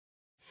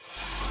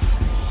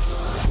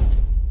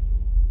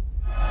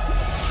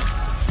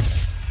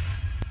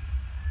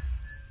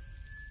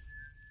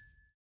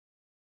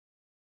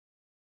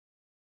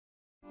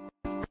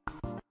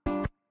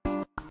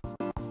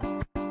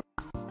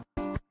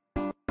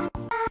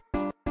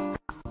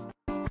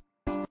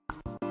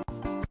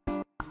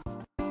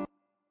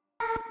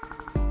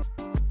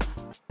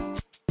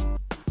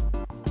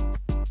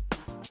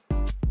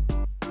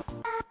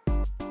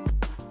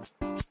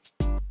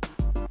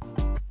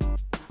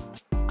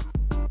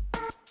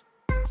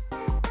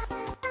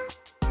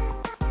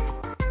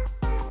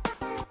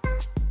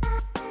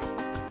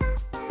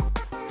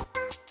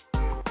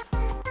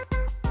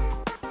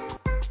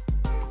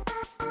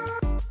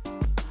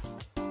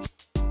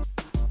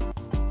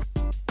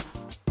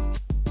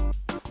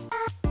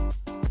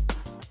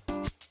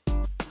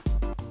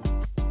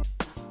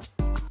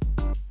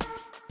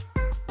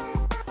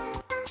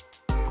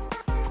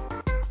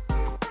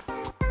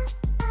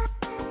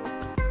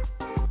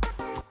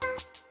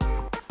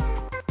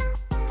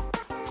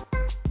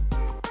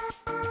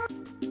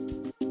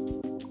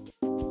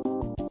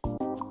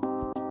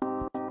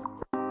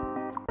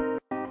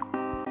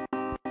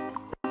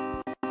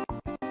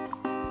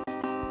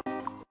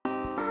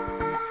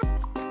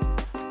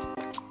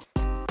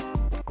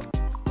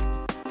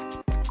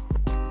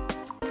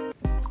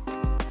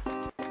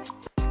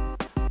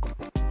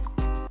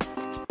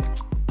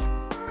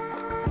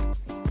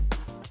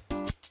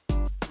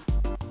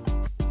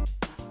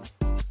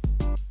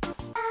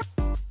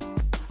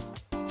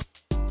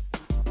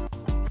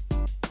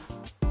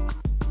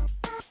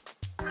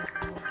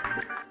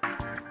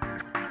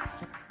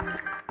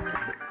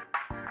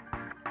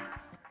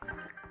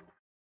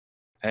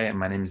Hey,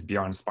 my name is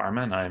Bjorn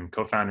Sparrman. I'm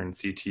co-founder and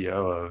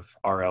CTO of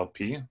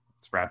RLP.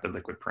 It's Rapid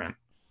Liquid Print.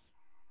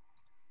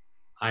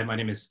 Hi, my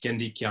name is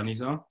Schendy.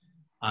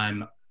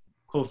 I'm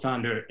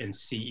co-founder and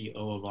CEO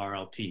of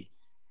RLP.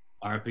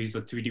 RLP is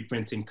a 3D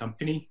printing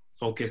company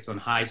focused on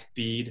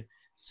high-speed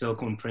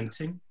silicone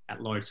printing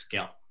at large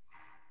scale.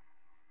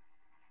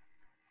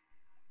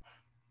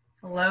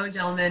 Hello,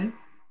 gentlemen.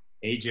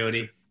 Hey,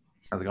 Jodi.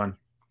 How's it going?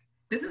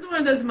 This is one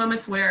of those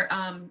moments where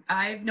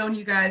I've known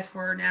you guys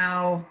for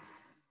now,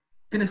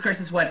 goodness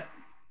gracious, what,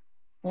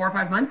 4 or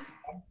 5 months?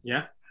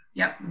 Yeah.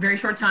 Yep, very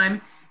short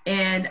time.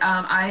 And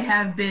I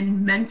have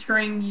been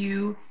mentoring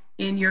you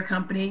in your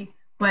company,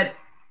 but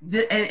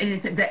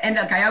it's at the end.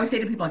 Like I always say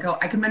to people, I go,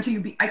 I can mentor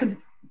you. I could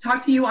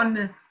talk to you on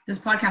this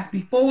podcast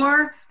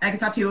before, and I can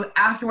talk to you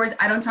afterwards.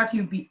 I don't talk to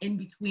you in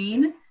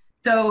between.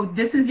 So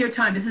this is your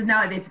time. This is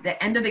now, it's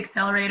the end of the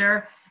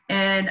accelerator.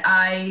 And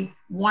I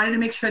wanted to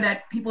make sure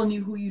that people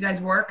knew who you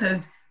guys were,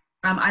 because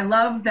I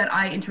love that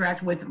I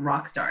interact with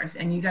rock stars,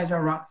 and you guys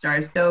are rock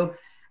stars. So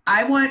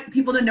I want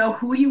people to know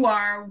who you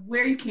are,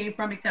 where you came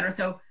from, etc.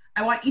 So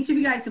I want each of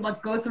you guys to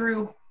go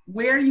through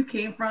where you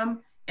came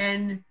from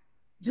and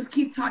just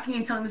keep talking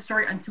and telling the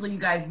story until you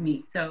guys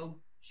meet. So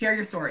share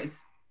your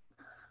stories.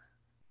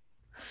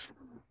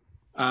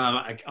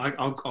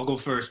 I'll go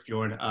first,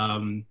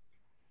 Bjorn.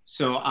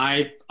 So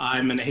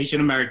I'm an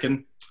Haitian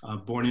American,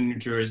 born in New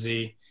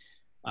Jersey,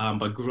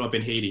 but grew up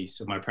in Haiti.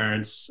 So my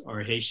parents are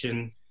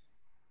Haitian.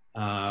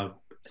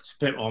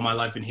 Spent all my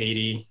life in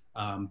Haiti.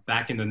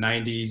 Back in the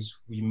 90s,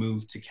 we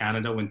moved to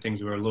Canada when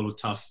things were a little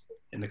tough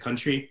in the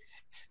country.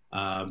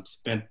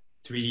 Spent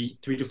three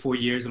to 4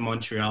 years in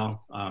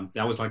Montreal.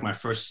 That was like my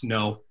first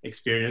snow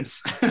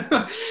experience.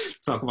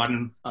 Talk about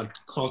a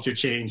culture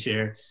change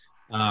here.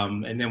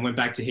 And then went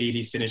back to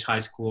Haiti, finished high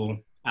school.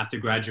 After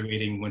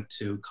graduating, went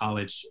to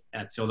college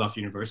at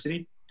Philadelphia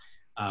University,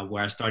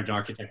 where I started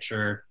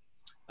architecture.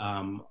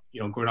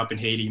 Growing up in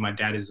Haiti, my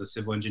dad is a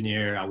civil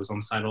engineer. I was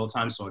on site all the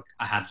time, so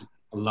I had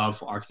a love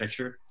for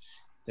architecture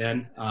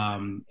then.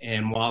 And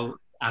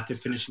after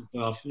finishing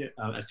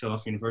at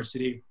Philadelphia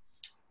University,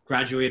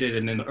 graduated,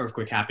 and then the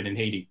earthquake happened in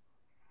Haiti.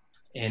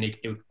 And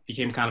it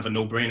became kind of a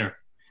no-brainer.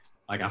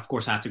 Like, of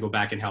course, I had to go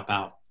back and help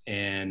out.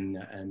 And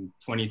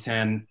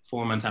 2010,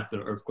 4 months after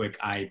the earthquake,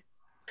 I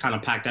kind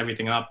of packed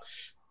everything up,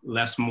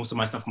 left most of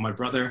my stuff with my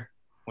brother,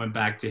 went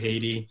back to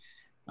Haiti,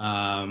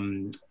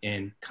 and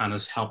kind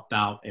of helped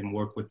out and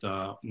worked with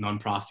a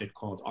nonprofit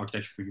called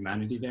Architecture for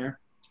Humanity there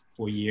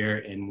for a year.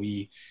 And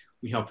we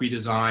helped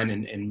redesign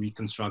and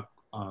reconstruct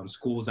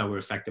schools that were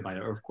affected by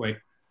the earthquake.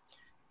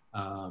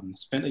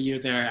 Spent a year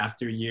there.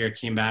 After a year,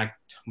 came back,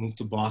 moved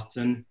to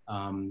Boston.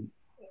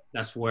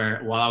 That's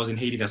where, while I was in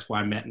Haiti, that's where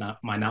I met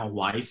my now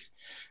wife.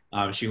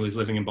 She was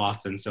living in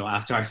Boston. So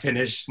after I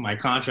finished my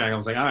contract, I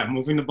was like, all right, I'm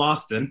moving to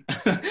Boston.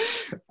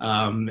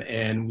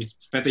 And we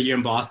spent a year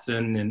in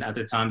Boston. And at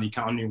the time, the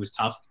economy was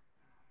tough.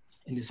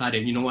 And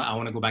decided, you know what, I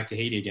want to go back to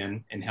Haiti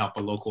again and help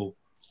a local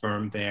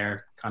firm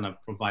there, kind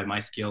of provide my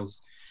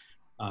skills.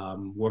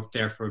 Worked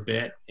there for a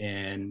bit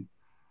and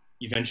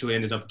eventually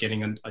ended up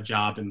getting a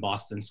job in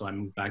Boston. So I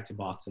moved back to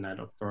Boston at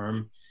a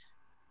firm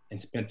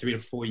and spent 3 to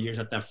 4 years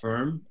at that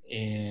firm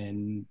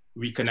and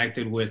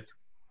reconnected with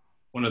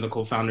one of the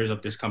co-founders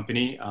of this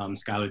company,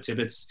 Skylar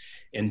Tibbetts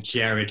and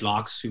Jared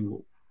Locks,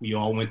 who we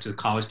all went to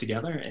college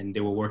together, and they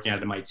were working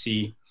at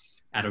MIT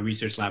at a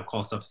research lab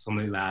called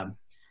Self-Assembly Lab.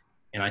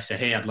 And I said,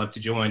 hey, I'd love to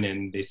join.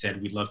 And they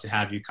said, we'd love to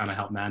have you kind of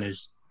help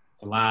manage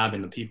the lab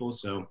and the people.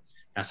 So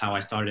that's how I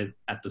started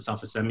at the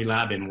Self-Assembly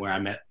Lab and where I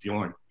met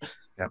Bjorn.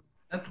 Yep.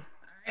 Okay. All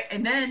right.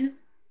 And then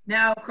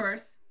now, of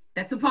course,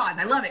 that's a pause.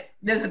 I love it.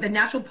 There's the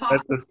natural pause.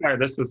 That's the start.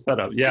 That's the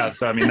setup. Yeah.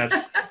 So I mean,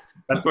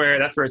 that's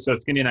where. So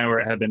Schendy and I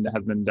have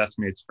been desk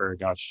mates for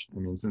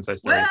since I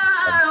started.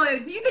 Wow.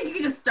 Do you think you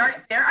can just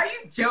start there? Are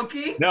you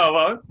joking? No.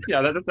 Well,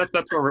 yeah.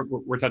 That's where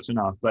we're touching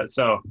off. But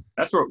so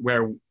that's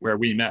where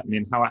we met. I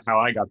mean, how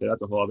I got there.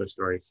 That's a whole other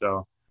story.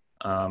 So,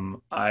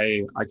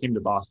 I came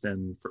to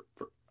Boston for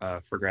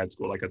grad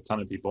school, like a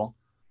ton of people,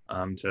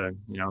 to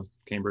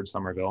Cambridge,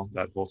 Somerville,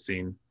 that whole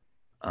scene.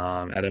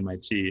 At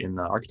MIT in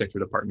the architecture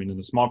department in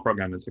a small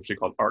program. It's actually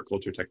called Art,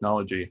 Culture,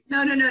 Technology. No.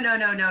 Are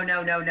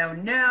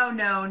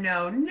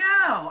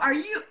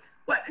you,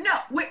 what? No,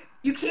 wait,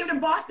 you came to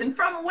Boston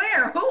from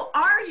where? Who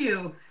are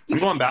you? I'm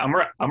going back.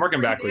 I'm working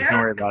backwards. Don't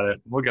worry about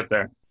it. We'll get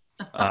there.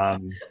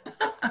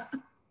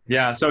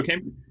 Yeah, so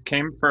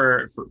came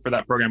for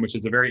that program, which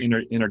is a very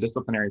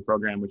interdisciplinary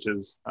program, which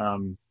is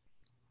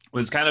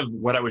was kind of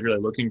what I was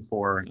really looking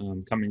for,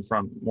 coming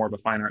from more of a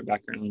fine art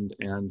background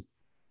and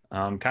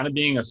kind of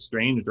being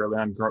estranged early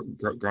on,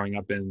 growing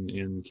up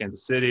in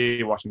Kansas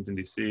City, Washington,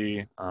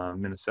 D.C.,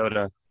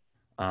 Minnesota,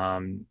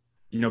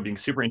 being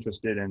super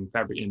interested in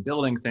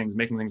building things,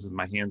 making things with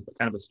my hands, but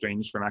kind of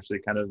estranged from actually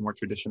kind of more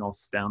traditional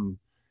STEM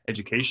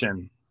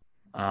education,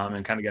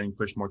 and kind of getting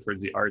pushed more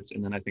towards the arts.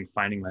 And then I think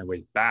finding my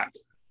way back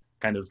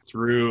kind of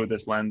through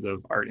this lens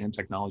of art and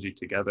technology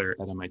together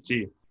at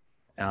MIT.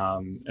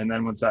 And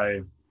then once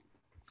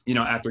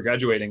after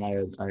graduating, I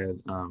had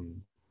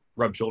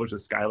rubbed shoulders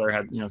with Skylar,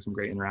 had, some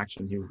great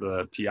interaction. He's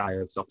the PI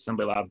of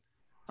Self-Assembly Lab,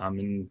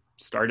 and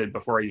started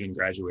before I even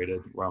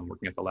graduated while I'm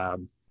working at the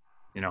lab.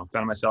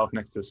 Found myself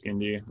next to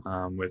Schendy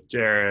with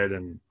Jared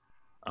and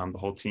the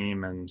whole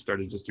team, and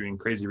started just doing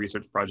crazy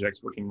research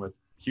projects, working with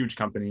huge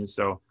companies.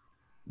 So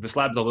this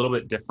lab's a little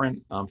bit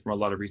different from a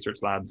lot of research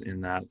labs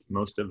in that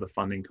most of the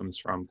funding comes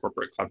from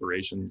corporate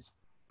collaborations,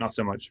 not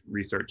so much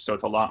research. So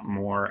it's a lot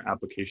more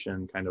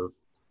application kind of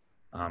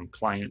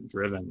client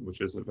driven, which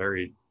is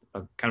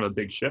kind of a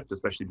big shift,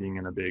 especially being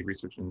in a big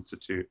research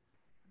institute.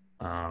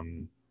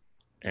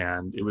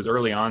 And it was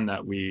early on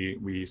that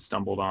we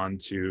stumbled on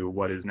to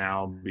what is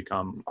now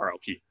become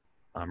RLP,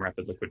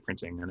 rapid liquid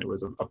printing. And it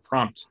was a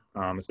prompt,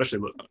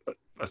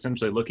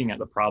 essentially looking at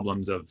the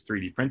problems of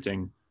 3D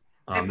printing.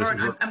 Hey,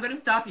 Bjorn, I'm going to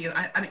stop you.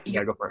 I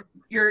mean, go for it.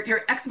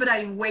 You're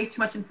expediting way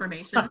too much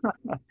information.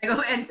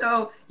 And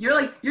so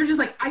you're just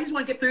like, I just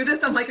want to get through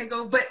this.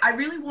 But I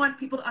really want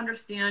people to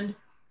understand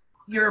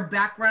your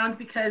backgrounds,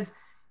 because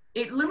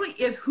it literally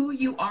is who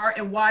you are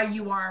and why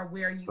you are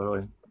where you,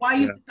 totally. Why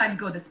you decided to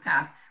go this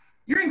path.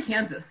 You're in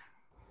Kansas.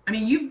 I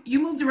mean, you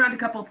moved around a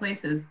couple of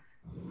places.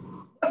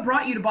 What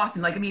brought you to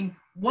Boston?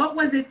 What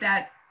was it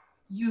that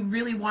you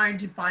really wanted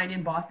to find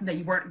in Boston that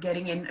you weren't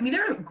getting in? I mean,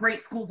 there are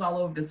great schools all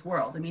over this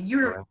world. I mean,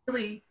 you're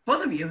really,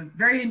 both of you,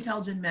 very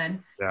intelligent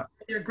men. Yeah.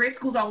 There are great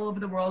schools all over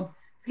the world.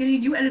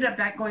 Schendy, you ended up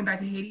going back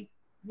to Haiti.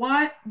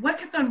 What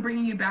kept on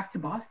bringing you back to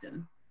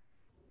Boston?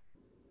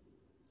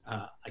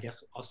 I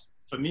guess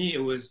for me, it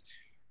was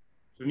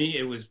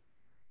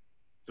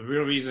the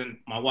real reason,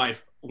 my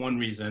wife, one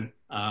reason,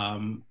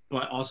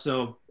 but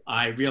also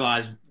I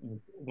realized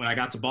when I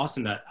got to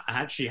Boston that I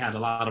actually had a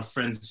lot of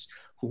friends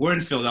who were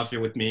in Philadelphia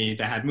with me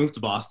that had moved to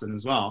Boston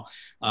as well.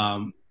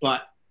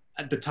 But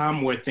at the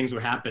time where things were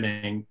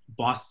happening,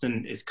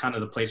 Boston is kind of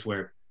the place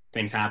where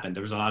things happened.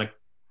 There was a lot of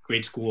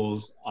great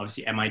schools,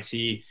 obviously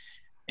MIT,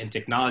 and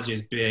technology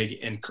is big.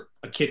 And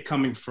a kid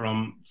coming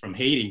from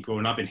Haiti,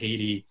 growing up in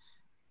Haiti,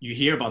 you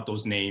hear about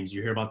those names,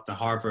 you hear about the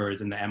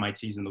Harvards and the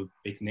MITs and those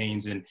big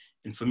names. And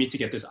for me to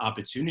get this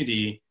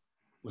opportunity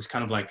was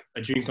kind of like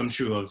a dream come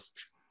true of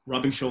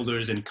rubbing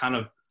shoulders and kind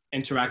of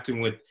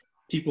interacting with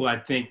people I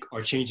think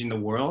are changing the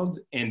world.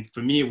 And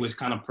for me, it was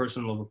kind of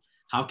personal.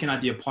 How can I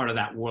be a part of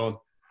that world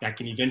that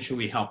can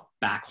eventually help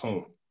back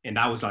home? And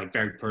that was like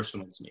very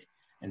personal to me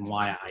and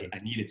why I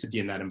needed to be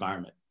in that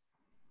environment.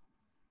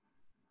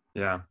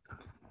 Yeah.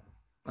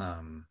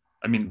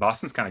 I mean,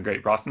 Boston's kind of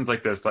great. Boston's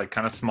like this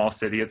kind of small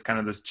city. It's kind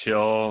of this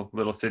chill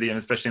little city, and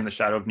especially in the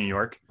shadow of New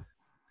York.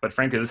 But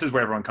frankly, this is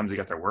where everyone comes to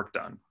get their work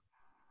done.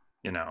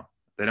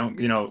 They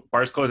don't,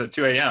 bars close at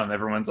 2 a.m.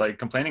 Everyone's like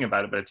complaining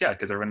about it, but it's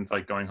because everyone's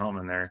like going home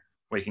and they're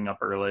waking up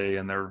early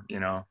and they're,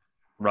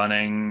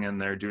 running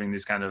and they're doing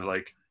these kind of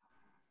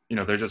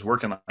they're just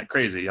working like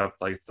crazy.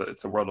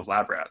 It's a world of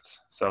lab rats.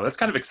 So that's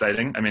kind of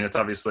exciting. I mean,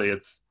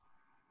 it's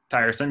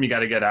tiresome. You got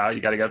to get out,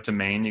 you got to get up to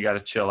Maine, you got to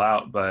chill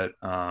out, but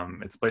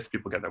it's a place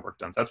people get their work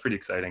done. So that's pretty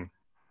exciting.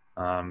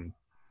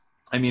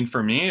 I mean,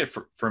 for me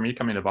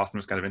coming to Boston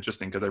was kind of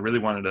interesting because I really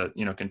wanted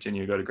to,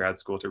 continue to go to grad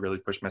school to really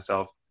push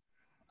myself.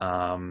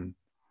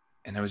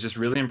 And I was just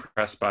really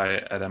impressed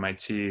at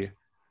MIT,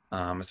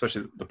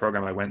 especially the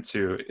program I went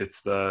to.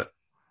 It's the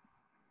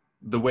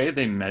way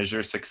they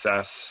measure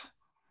success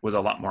was a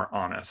lot more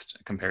honest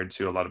compared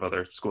to a lot of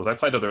other schools. I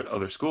applied to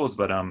other schools,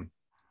 but a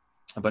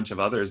bunch of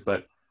others.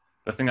 But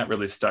the thing that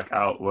really stuck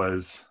out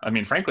was, I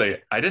mean, frankly,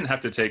 I didn't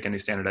have to take any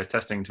standardized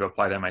testing to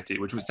apply to MIT,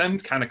 which would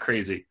sound kind of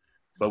crazy.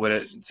 But what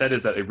it said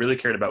is that it really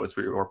cared about was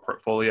your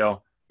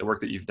portfolio, the work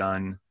that you've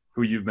done,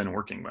 who you've been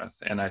working with.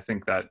 And I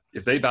think that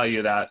if they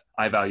value that,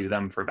 I value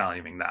them for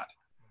valuing that.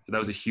 So that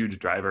was a huge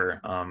driver.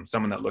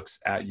 Someone that looks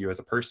at you as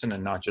a person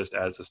and not just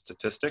as a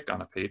statistic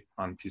on a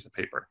piece of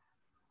paper.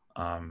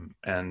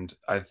 And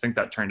I think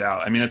that turned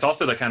out, I mean, it's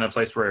also the kind of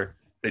place where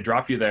they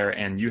drop you there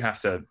and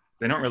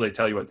they don't really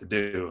tell you what to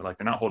do. Like,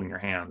 they're not holding your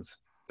hands.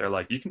 They're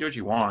like, you can do what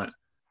you want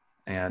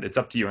and it's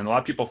up to you. And a lot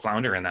of people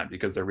flounder in that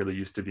because they're really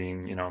used to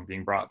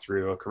being brought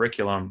through a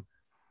curriculum.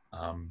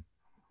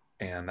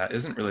 And that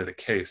isn't really the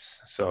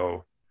case.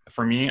 So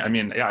for me, I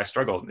mean, I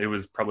struggled. It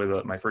was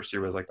probably my first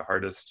year was like the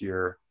hardest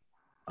year.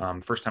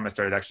 First time I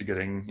started actually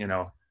getting,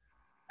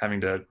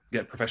 having to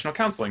get professional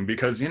counseling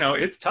because,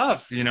 it's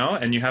tough,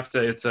 and you have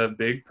to, it's a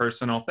big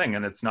personal thing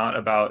and it's not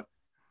about,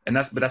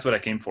 but that's what I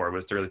came for,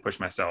 was to really push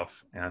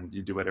myself, and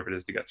you do whatever it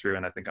is to get through.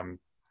 And I think I'm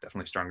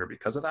definitely stronger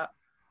because of that.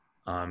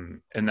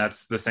 And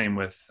that's the same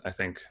with, I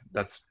think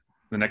that's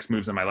the next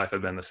moves in my life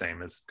have been the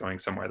same, is going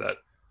somewhere that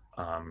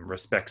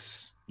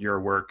respects your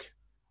work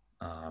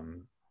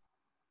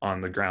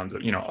on the grounds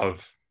of,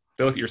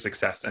 they look at your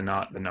success and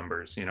not the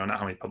numbers, not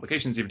how many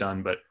publications you've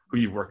done, but who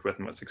you've worked with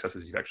and what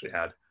successes you've actually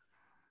had.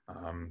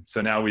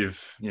 So now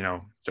we've,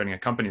 starting a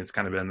company, it's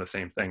kind of been the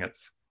same thing.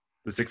 It's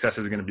the success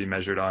is going to be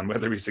measured on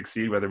whether we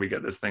succeed, whether we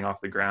get this thing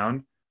off the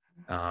ground,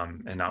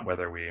 and not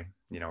whether we,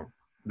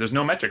 there's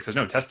no metrics, there's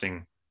no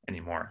testing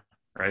anymore,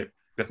 right?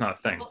 That's not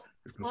a thing.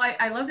 Well,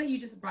 I love that you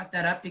just brought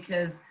that up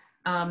because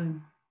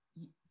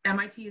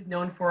MIT is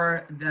known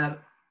for the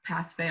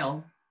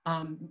pass-fail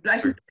I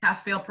shouldn't say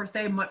pass fail per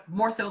se, but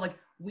more so like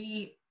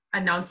we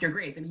announce your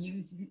grades. I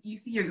mean, you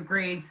see your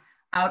grades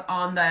out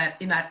on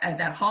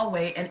that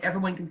hallway, and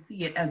everyone can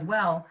see it as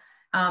well.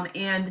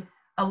 And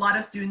a lot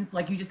of students,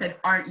 like you just said,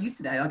 aren't used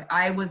to that. Like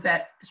I was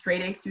that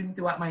straight A student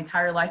throughout my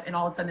entire life, and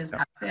all of a sudden it's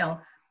pass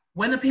fail.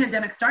 When the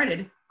pandemic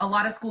started, a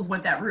lot of schools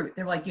went that route.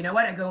 They're like, you know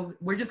what?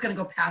 We're just going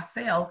to go pass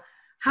fail.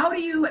 How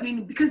do you? I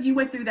mean, because you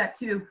went through that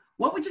too.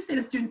 What would you say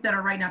to students that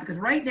are right now? Because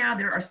right now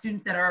there are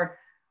students that are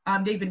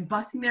they've been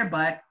busting their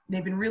butt.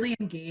 They've been really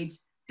engaged.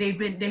 They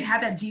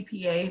have that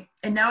GPA,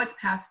 and now it's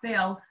pass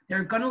fail.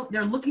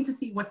 They're looking to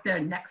see what's their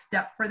next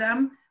step for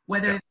them.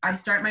 Whether I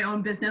start my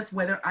own business,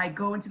 whether I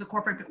go into the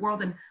corporate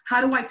world, and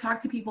how do I talk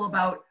to people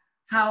about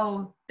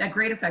how that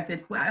grade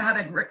affected,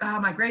 how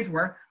my grades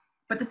were.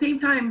 But at the same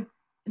time,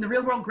 in the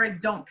real world, grades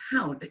don't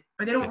count,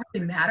 or they don't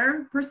really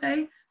matter per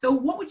se. So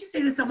what would you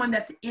say to someone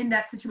that's in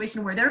that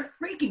situation where they're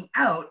freaking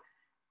out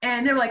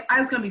and they're like, I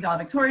was going to be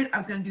valedictorian, I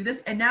was going to do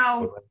this, and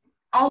now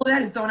all of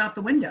that is thrown out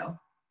the window?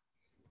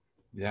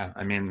 Yeah,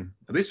 I mean,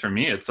 at least for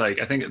me, it's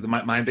like, I think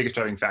my biggest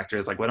driving factor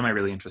is like, what am I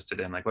really interested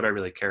in? Like, what do I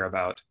really care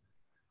about?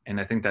 And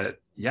I think that,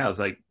 yeah, it's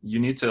like, you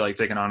need to like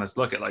take an honest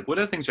look at like, what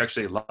are the things you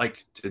actually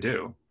like to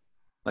do?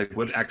 Like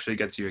what actually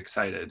gets you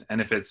excited?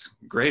 And if it's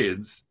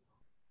grades,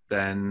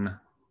 then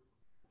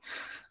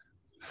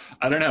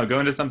I don't know, go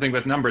into something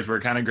with numbers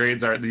where kind of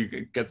grades are,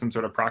 you get some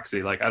sort of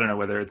proxy. Like, I don't know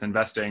whether it's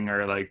investing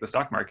or like the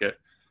stock market.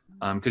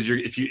 Cause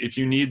if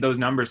you need those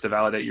numbers to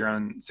validate your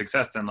own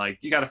success, then like,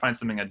 you got to find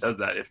something that does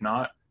that. If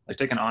not, like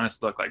take an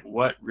honest look, like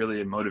what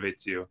really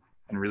motivates you,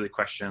 and really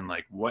question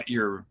like why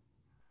do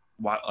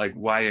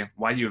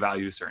you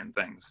value certain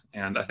things?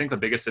 And I think the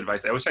biggest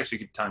advice I wish I actually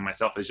keep telling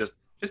myself is just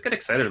get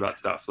excited about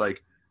stuff.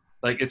 Like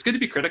it's good to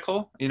be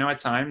critical, you know, at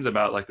times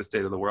about like the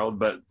state of the world,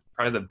 but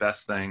probably the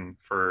best thing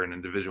for an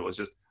individual is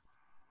just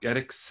get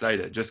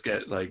excited, just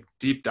get like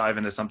deep dive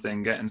into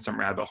something, get in some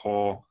rabbit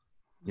hole,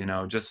 you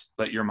know, just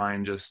let your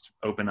mind just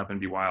open up and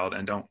be wild,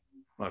 and don't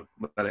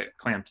let it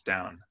clamped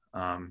down.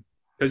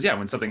 Because yeah,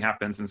 when something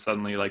happens and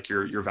suddenly like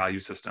your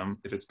value system,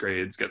 if it's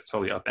grades, gets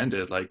totally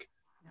upended, like,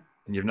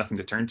 and you have nothing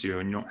to turn to,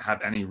 and you don't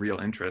have any real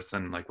interest,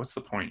 and like, what's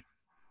the point,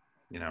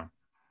 you know?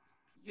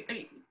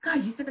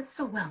 God, you said that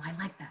so well. I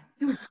like that.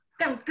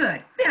 That was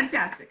good.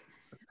 Fantastic.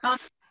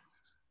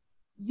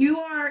 You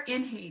are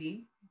in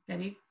Haiti,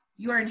 Schendy.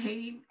 You are in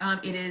Haiti.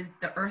 It is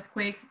the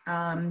earthquake.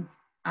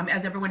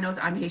 As everyone knows,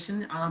 I'm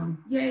Haitian.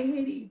 Yay,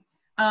 Haiti.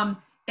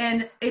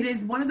 And it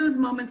is one of those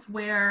moments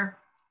where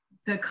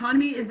the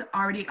economy is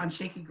already on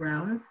shaky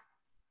grounds,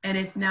 and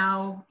it's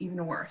now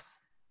even worse.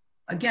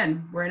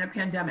 Again, we're in a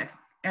pandemic.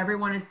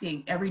 Everyone is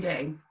seeing every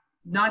day,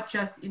 not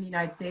just in the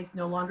United States,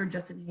 no longer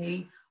just in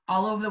Haiti,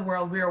 all over the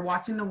world. We are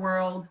watching the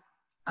world.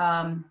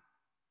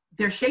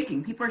 They're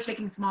shaking. People are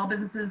shaking, small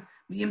businesses,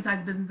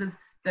 medium-sized businesses,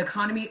 the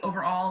economy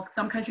overall.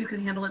 Some countries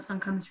can handle it, some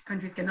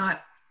countries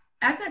cannot.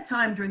 At that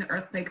time during the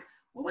earthquake,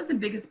 what was the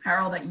biggest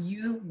peril that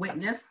you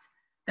witnessed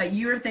that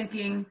you were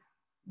thinking,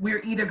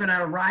 we're either going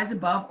to rise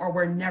above or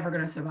we're never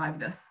going to survive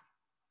this?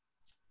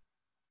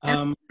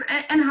 And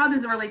how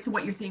does it relate to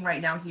what you're seeing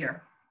right now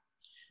here?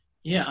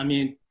 Yeah, I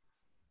mean,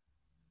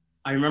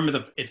 I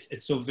remember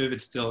it's so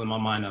vivid still in my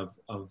mind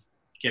of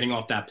getting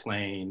off that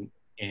plane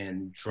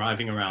and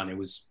driving around. It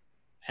was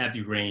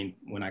heavy rain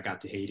when I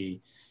got to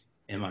Haiti,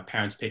 and my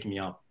parents picked me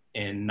up,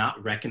 and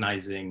not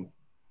recognizing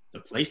the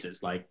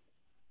places, like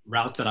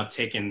routes that I've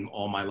taken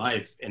all my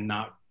life, and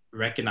not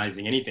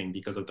recognizing anything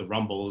because of the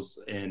rumbles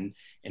and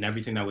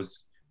everything that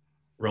was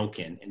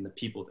broken and the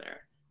people there.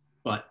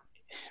 But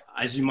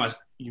as you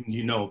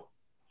know,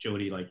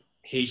 Jodi, like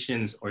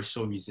Haitians are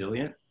so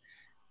resilient.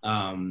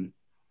 And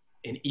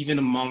even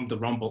among the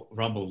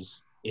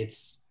rumbles,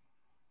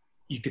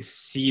 you could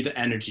see the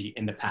energy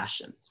and the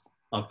passion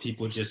of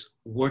people just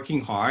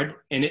working hard.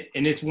 And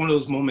it's one of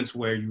those moments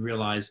where you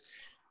realize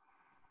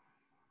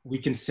we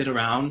can sit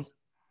around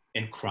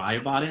and cry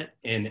about it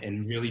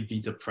and really be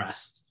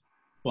depressed.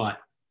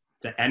 But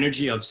the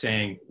energy of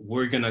saying,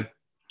 we're going to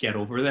get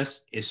over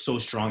this is so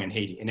strong in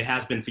Haiti. And it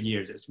has been for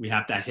years. We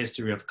have that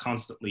history of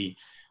constantly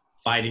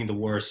fighting the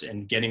worst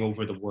and getting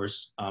over the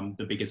worst,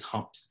 the biggest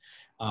humps.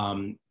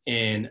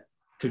 And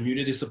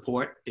community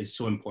support is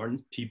so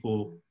important.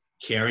 People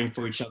caring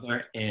for each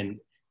other, and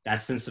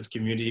that sense of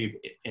community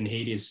in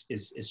Haiti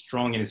is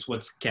strong, and it's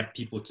what's kept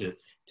people to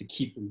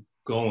keep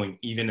going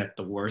even at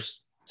the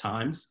worst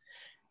times.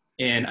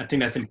 And I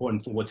think that's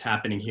important for what's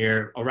happening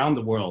here around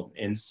the world.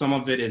 And some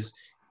of it is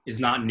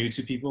not new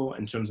to people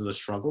in terms of the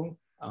struggle.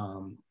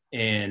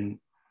 And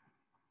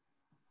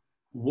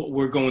what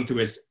we're going through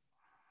is,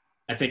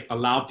 I think,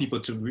 allow people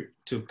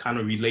to kind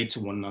of relate to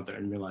one another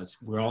and realize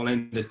we're all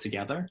in this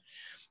together.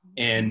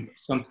 And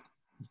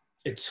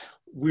it's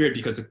weird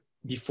because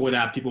before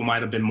that, people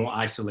might have been more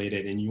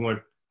isolated and you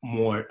weren't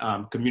more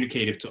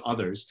communicative to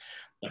others.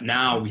 But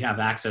now we have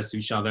access to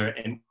each other.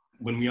 And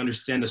when we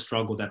understand the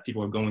struggle that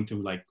people are going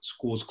through, like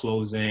schools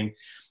closing,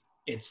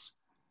 it's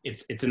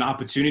an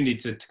opportunity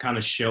to kind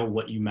of show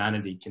what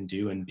humanity can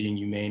do, and being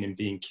humane and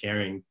being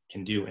caring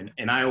can do.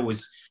 And I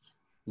always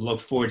look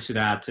forward to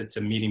that,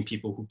 to meeting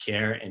people who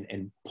care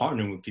and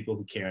partnering with people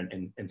who care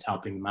and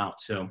helping them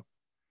out. So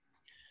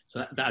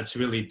that's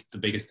really the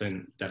biggest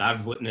thing that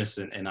I've witnessed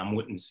and I'm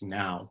witnessing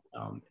now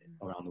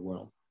around the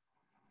world.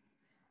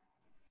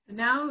 So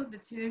now the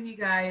two of you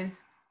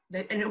guys,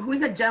 and who's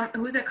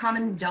that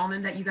common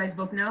gentleman that you guys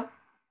both know?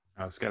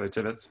 Skylar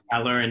Tibbetts.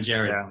 Skylar and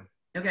Jared.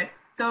 Yeah. Okay,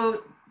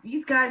 so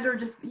these guys are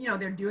just,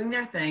 they're doing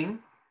their thing.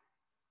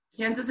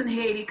 Kansas and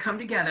Haiti come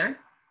together.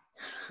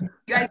 You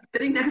guys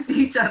sitting next to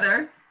each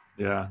other.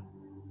 Yeah.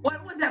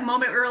 What was that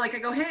moment where I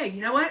go, hey,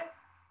 you know what?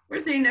 We're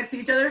sitting next to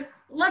each other.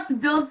 Let's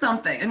build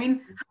something. I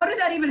mean, how did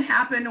that even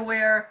happen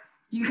where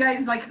you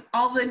guys you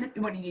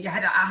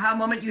had an aha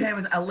moment, you had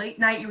was a late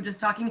night, you were just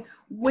talking.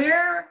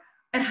 Where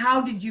and how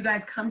did you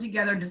guys come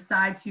together and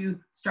decide to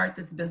start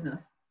this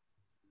business?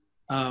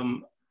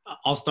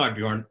 I'll start,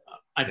 Bjorn.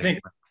 I think,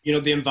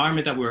 the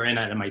environment that we're in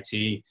at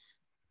MIT,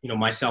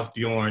 myself,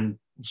 Bjorn,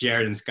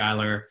 Jared and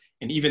Skylar,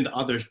 and even the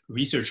other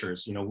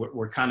researchers,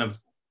 we're kind of,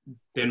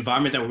 the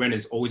environment that we're in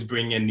is always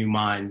bringing in new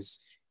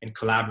minds and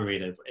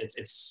collaborative.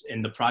 It's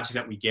in the projects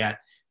that we get.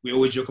 We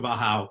always joke about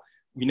how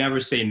we never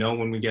say no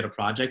when we get a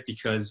project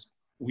because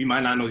we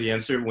might not know the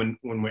answer when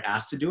we're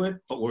asked to do it,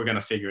 but we're going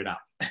to figure it out.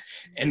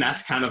 And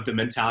that's kind of the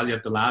mentality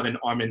of the lab and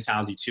our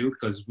mentality too,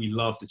 because we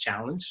love the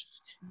challenge.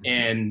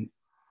 And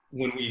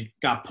when we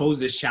got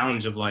posed this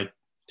challenge of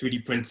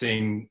 3D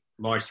printing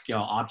large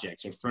scale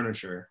objects or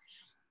furniture,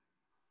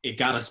 it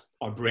got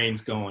our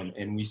brains going.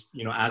 And we,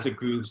 as a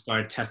group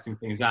started testing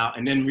things out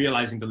and then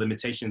realizing the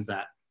limitations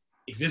that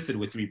existed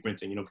with 3D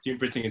printing. 3D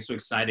printing is so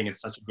exciting.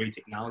 It's such a great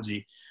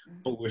technology,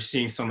 but we're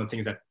seeing some of the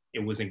things that it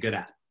wasn't good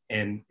at.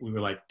 And we were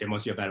like, there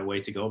must be a better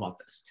way to go about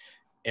this.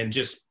 And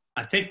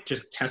I think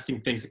just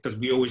testing things, because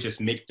we always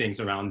just make things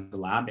around the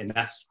lab. And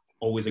that's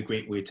always a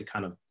great way to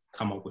kind of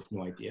come up with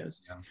new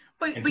ideas. Yeah.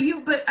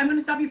 But I'm going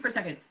to stop you for a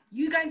second.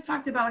 You guys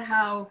talked about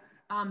how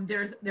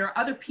there are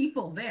other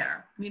people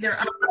there. I mean, you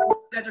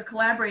guys are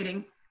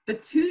collaborating. The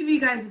two of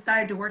you guys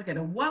decided to work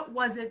together. What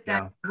was it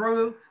that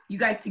drew you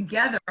guys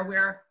together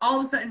where all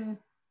of a sudden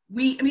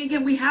we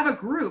have a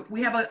group,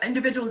 we have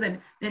individuals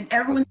and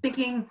everyone's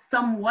thinking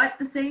somewhat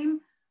the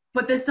same,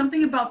 but there's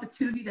something about the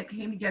two of you that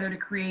came together to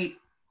create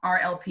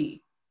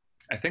RLP.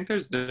 I think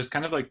there's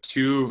kind of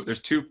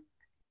two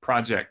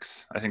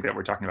projects I think that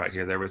we're talking about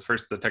here. There was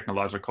first the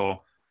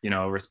technological,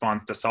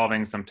 response to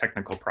solving some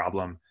technical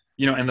problem,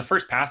 and the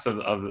first pass of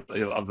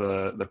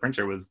the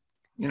printer was,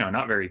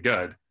 not very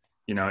good.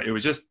 It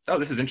was just, oh,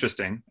 this is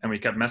interesting. And we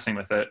kept messing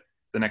with it.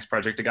 The next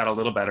project, it got a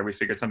little better. We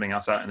figured something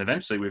else out. And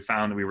eventually we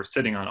found we were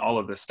sitting on all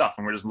of this stuff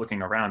and we're just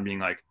looking around being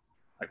like,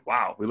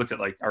 wow, we looked at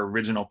our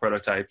original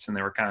prototypes and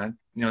they were kind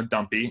of,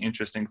 dumpy,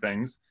 interesting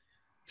things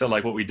to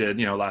what we did,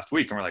 last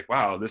week. And we're like,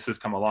 wow, this has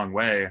come a long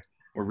way.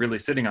 We're really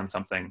sitting on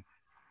something.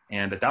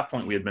 And at that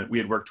point we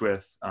had worked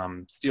with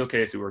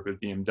Steelcase, we worked with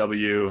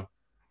BMW,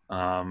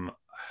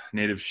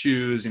 Native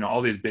Shoes,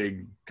 all these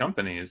big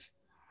companies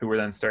who were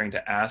then starting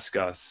to ask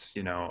us,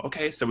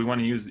 okay, so we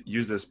want to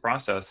use this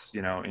process,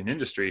 in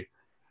industry.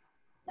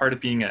 Part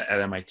of being at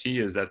MIT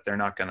is that they're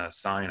not going to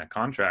sign a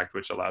contract,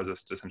 which allows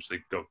us to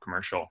essentially go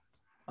commercial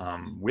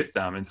with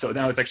them. And so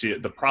now it's actually,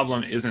 the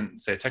problem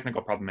isn't, say, a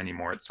technical problem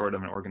anymore. It's sort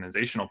of an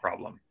organizational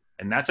problem.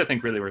 And that's, I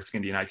think, really where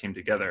Schendy and I came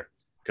together,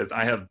 because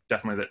I have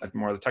definitely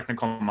more of the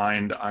technical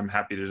mind. I'm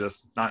happy to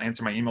just not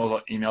answer my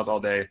emails all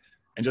day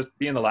and just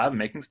be in the lab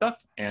making stuff.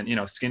 And,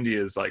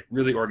 Schendy is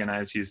really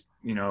organized. He's,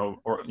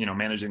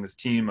 managing this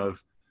team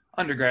of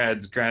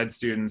undergrads, grad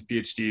students,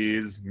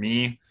 PhDs,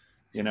 me,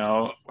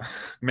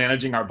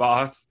 managing our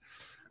boss.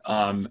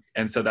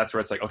 And so that's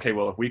where it's okay,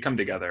 well, if we come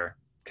together,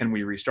 can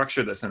we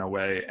restructure this in a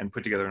way and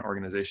put together an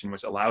organization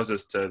which allows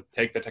us to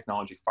take the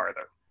technology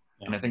farther?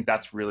 Yeah. And I think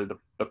that's really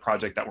the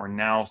project that we're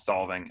now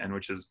solving, and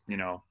which is,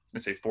 I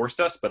say forced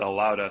us, but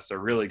allowed us, or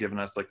really given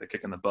us the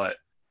kick in the butt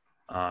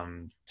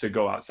to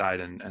go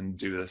outside and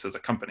do this as a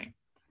company.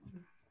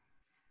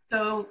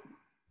 So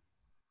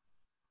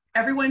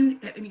everyone,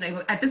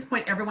 at this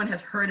point, everyone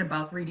has heard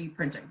about 3D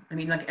printing.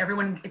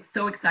 Everyone, it's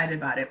so excited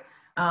about it.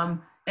 And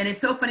it's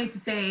so funny to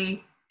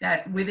say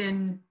that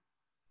within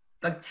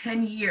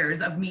 10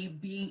 years of me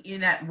being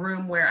in that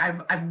room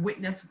where I've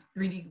witnessed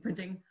 3D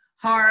printing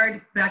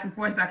hard, back and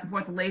forth,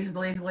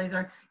 the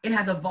laser, it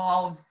has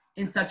evolved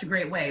in such a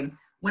great way.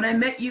 When I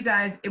met you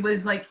guys, it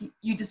was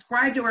you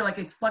described it where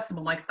it's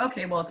flexible.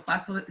 Okay, well, it's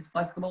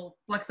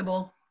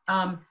flexible.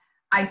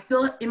 I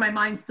still, in my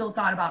mind, still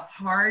thought about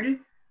hard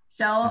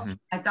shell. Mm-hmm.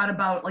 I thought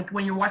about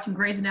when you're watching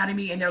Grey's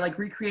Anatomy and they're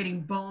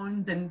recreating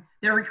bones and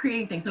they're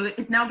recreating things. So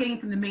it's now getting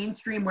to the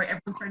mainstream where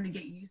everyone's starting to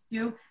get used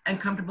to and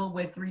comfortable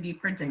with 3D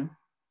printing.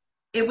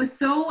 It was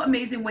so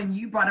amazing when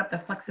you brought up the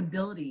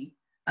flexibility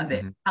of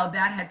it, how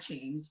that had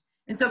changed.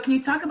 And so can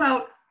you talk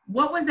about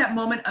what was that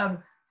moment of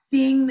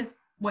seeing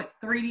what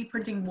 3D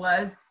printing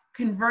was,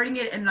 converting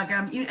it, and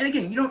and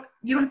again, you don't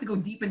have to go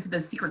deep into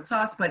the secret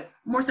sauce, but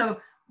more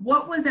so,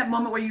 what was that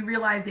moment where you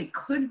realized it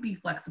could be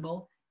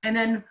flexible? And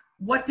then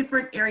what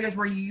different areas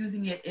were you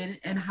using it in,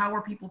 and how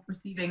were people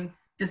perceiving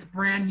this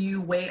brand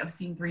new way of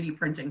seeing 3D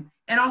printing?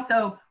 And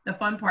also the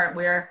fun part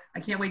where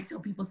I can't wait till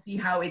people see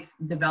how it's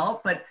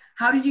developed. But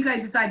how did you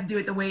guys decide to do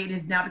it the way it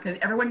is now? Because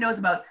everyone knows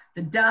about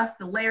the dust,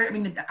 the layer, I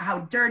mean, how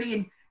dirty,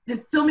 and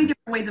there's so many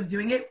different ways of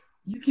doing it.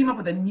 You came up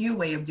with a new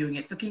way of doing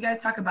it. So can you guys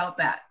talk about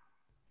that?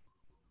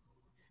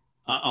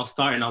 I'll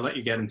start and I'll let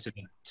you get into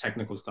the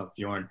technical stuff,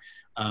 Bjorn.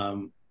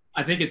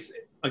 I think it's,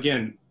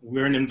 again,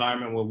 we're in an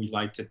environment where we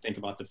like to think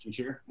about the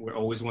future. We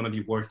always want to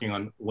be working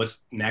on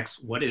what's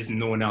next, what is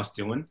no one else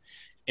doing.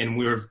 And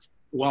we're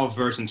well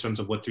versed in terms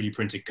of what 3D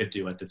printing could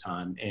do at the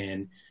time.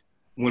 And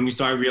when we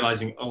started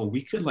realizing, oh,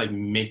 we could like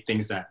make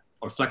things that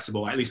are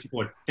flexible, at least people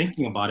are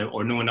thinking about it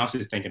or no one else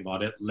is thinking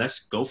about it,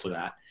 let's go for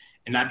that.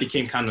 And that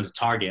became kind of the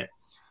target.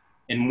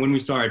 And when we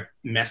started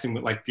messing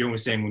with, like Bjorn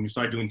was saying, when we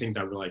started doing things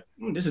that were like,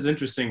 this is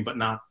interesting, but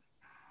not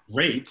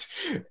great.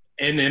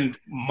 And then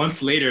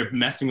months later,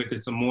 messing with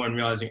it some more and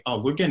realizing,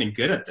 oh, we're getting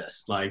good at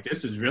this. Like,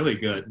 this is really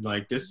good.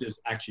 Like, this is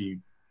actually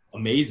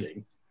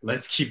amazing.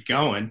 Let's keep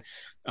going.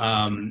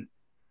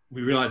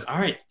 We realized, all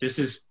right, this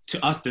is,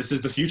 to us, this is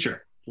the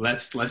future.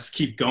 Let's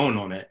keep going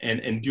on it.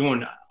 And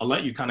Bjorn, I'll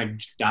let you kind of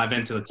dive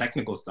into the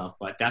technical stuff,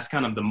 but that's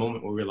kind of the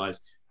moment where we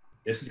realized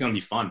this is going to be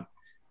fun.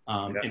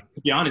 And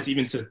to be honest,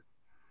 even to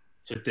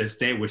this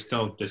day, we're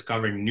still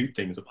discovering new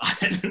things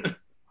about it.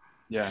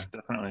 Yeah,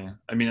 definitely.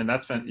 I mean, and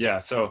that's been, yeah.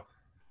 So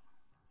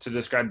to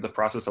describe the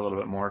process a little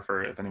bit more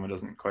for if anyone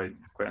doesn't quite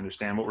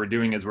understand, what we're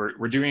doing is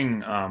we're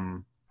doing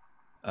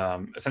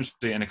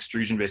essentially an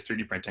extrusion-based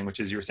 3D printing, which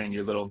is, you were saying,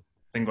 your little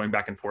thing going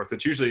back and forth,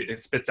 which usually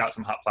it spits out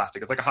some hot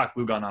plastic. It's like a hot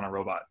glue gun on a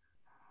robot,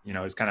 you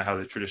know, is kind of how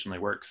it traditionally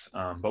works.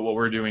 But what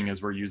we're doing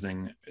is we're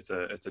using, it's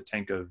a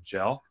tank of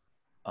gel.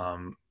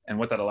 And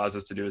what that allows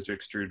us to do is to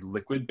extrude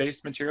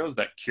liquid-based materials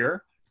that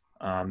cure.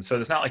 So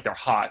it's not like they're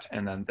hot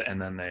and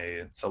then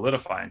they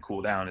solidify and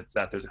cool down. It's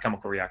that there's a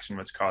chemical reaction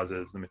which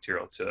causes the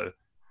material to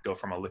go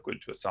from a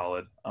liquid to a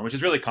solid, which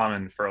is really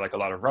common for like a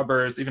lot of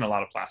rubbers, even a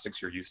lot of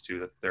plastics you're used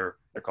to. They're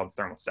called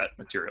thermoset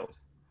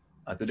materials.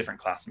 It's a different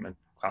class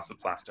of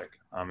plastic,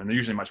 and they're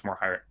usually much more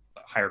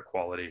higher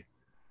quality,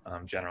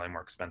 generally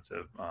more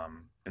expensive.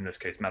 In this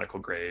case,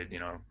 medical grade, you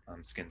know,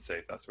 skin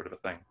safe, that sort of a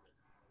thing.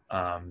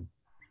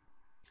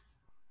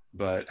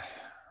 But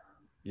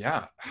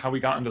yeah, how we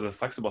got into the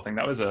flexible thing,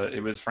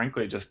 it was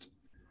frankly just,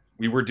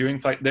 we were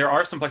doing, there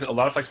are a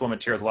lot of flexible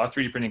materials, a lot of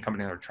 3D printing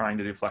companies are trying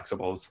to do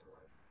flexibles,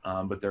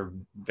 but they're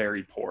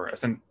very poor.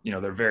 You know,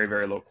 they're very,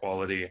 very low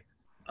quality.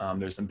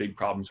 There's some big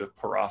problems with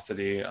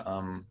porosity,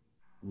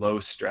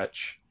 low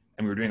stretch.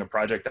 And we were doing a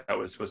project that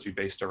was supposed to be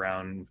based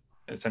around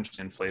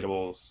essentially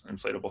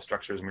inflatable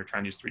structures. And we were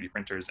trying to use 3D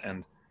printers.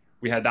 And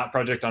we had that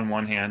project on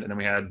one hand, and then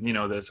we had, you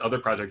know, this other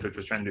project which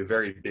was trying to do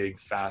very big,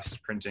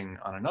 fast printing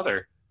on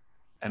another.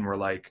 And we're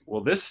like,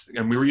 well,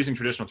 and we were using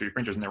traditional 3D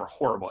printers and they were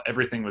horrible.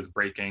 Everything was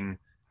breaking.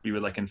 We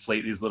would like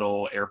inflate these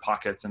little air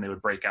pockets and they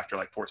would break after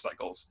like 4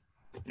 cycles.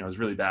 You know, it was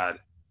really bad.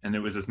 And it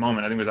was this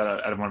moment, I think it was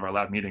out of one of our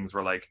lab meetings,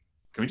 we're like,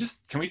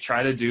 can we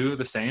try to do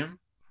the same?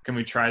 Can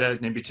we try to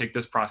maybe take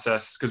this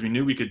process? Because we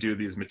knew we could do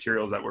these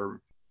materials that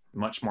were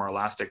much more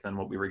elastic than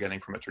what we were getting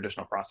from a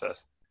traditional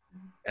process.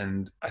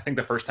 And I think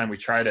the first time we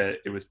tried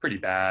it, it was pretty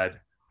bad,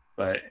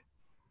 but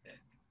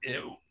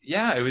it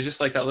was just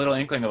like that little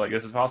inkling of like,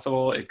 this is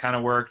possible. It kind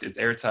of worked. It's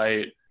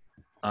airtight.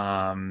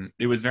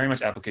 It was very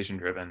much application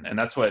driven. And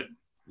that's what,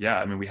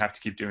 I mean, we have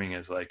to keep doing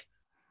is like,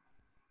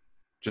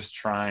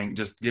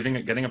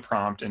 getting a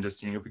prompt and just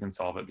seeing if we can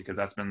solve it, because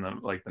that's been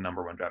the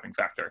number one driving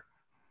factor.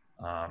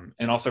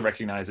 And also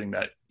recognizing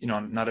that, you know,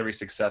 not every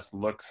success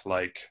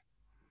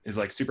is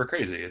like super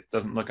crazy. It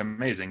doesn't look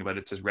amazing, but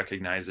it's just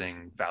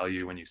recognizing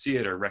value when you see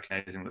it, or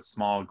recognizing the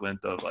small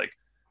glint of like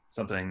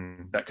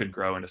something that could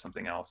grow into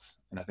something else.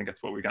 And I think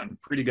that's what we've gotten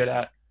pretty good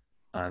at.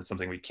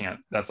 Something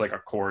that's like a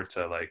core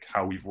to like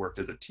how we've worked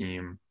as a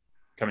team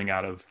coming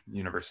out of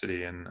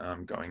university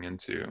and going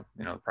into,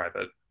 you know, the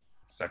private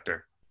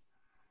sector.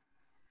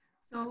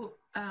 So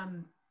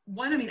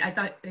one, I mean,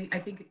 I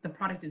think the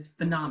product is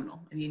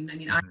phenomenal. I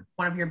mean, I'm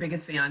one of your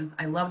biggest fans.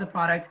 I love the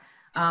product.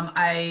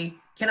 I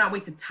cannot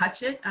wait to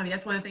touch it. I mean,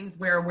 that's one of the things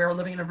where we're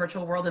living in a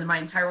virtual world, and my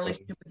entire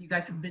relationship with you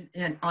guys have been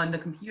on the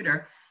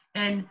computer.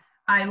 And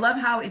I love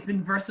how it's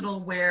been versatile,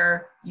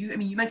 where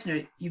you mentioned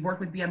it, you've worked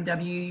with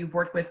BMW, you've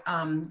worked with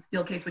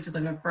Steelcase, which is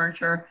like a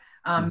furniture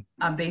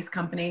based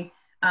company.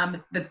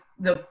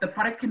 The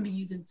product can be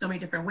used in so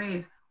many different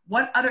ways.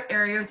 What other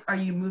areas are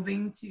you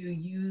moving to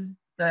use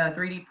the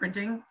 3D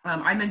printing?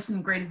 I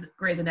mentioned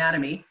Grey's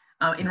Anatomy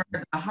in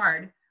regards to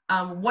hard.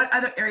 What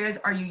other areas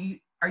are you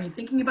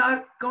thinking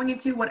about going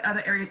into? What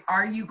other areas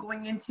are you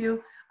going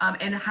into?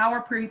 And how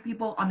are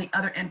people on the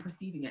other end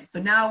perceiving it?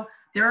 So now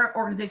there are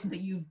organizations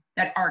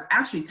that are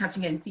actually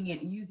touching it and seeing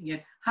it and using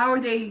it.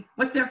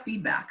 What's their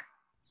feedback?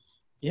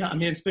 Yeah, I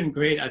mean, it's been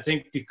great. I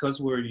think because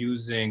we're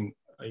using,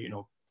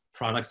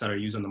 products that are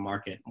used on the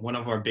market. One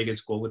of our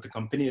biggest goal with the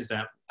company is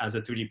that as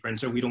a 3D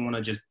printer, we don't want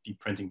to just be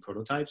printing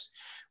prototypes.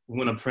 We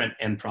want to print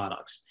end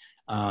products.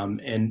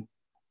 And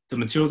the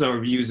materials that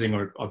we're using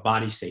are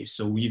body safe.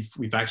 So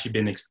we've actually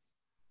been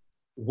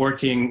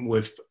working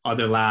with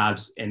other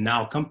labs and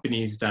now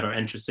companies that are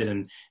interested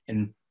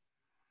in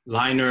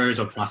liners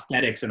or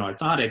prosthetics and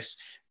orthotics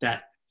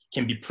that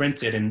can be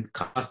printed and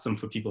custom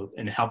for people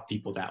and help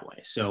people that way.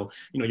 So,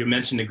 you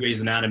mentioned the Grey's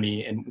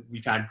Anatomy, and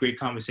we've had great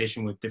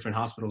conversation with different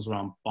hospitals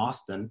around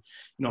Boston,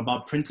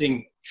 about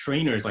printing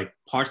trainers, like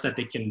parts that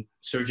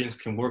surgeons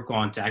can work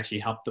on to actually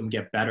help them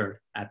get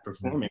better at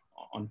performing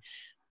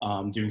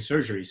on doing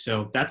surgery.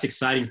 So that's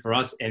exciting for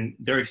us, and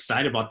they're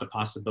excited about the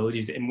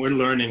possibilities, and we're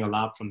learning a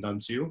lot from them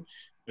too,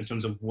 in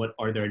terms of what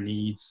are their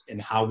needs and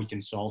how we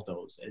can solve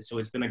those. And so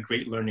it's been a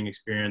great learning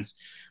experience.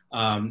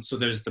 So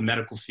there's the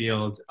medical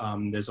field.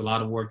 There's a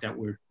lot of work that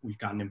we've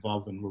gotten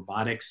involved in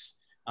robotics,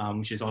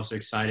 which is also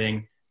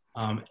exciting.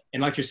 And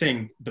like you're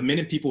saying, the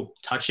minute people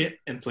touch it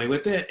and play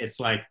with it, it's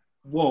like,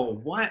 whoa,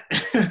 what?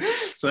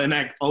 And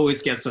that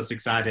always gets us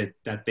excited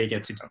that they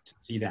get to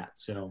see that.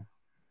 So.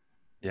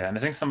 Yeah, and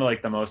I think some of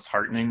like the most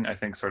heartening, I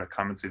think, sort of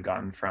comments we've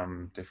gotten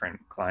from different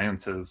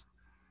clients is,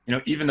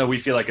 even though we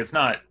feel like it's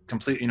not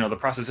complete, the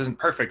process isn't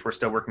perfect, we're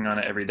still working on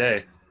it every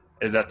day,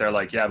 is that they're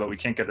like, yeah, but we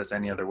can't get this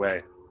any other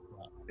way.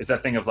 It's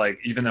that thing of like,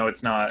 even though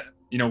it's not,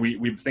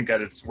 we think that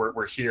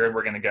we're here and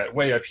we're going to get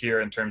way up here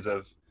in terms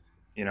of,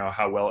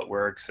 how well it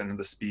works and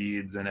the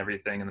speeds and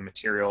everything and the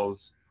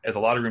materials. There's a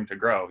lot of room to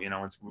grow, we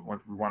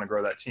want to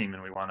grow that team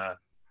and we want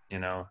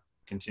to,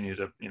 continue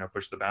to,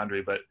 push the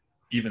boundary. But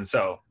even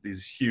so,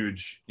 these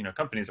huge,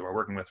 companies that we're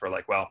working with were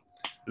like, well,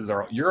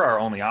 you're our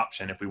only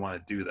option if we want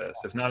to do this.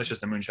 If not, it's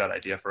just a moonshot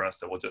idea for us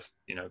that we'll just,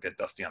 get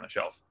dusty on the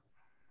shelf.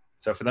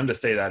 So for them to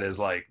say that is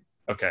like,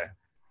 okay,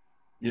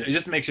 it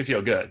just makes you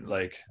feel good,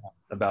 like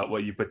about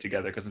what you put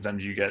together. Because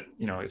sometimes you get,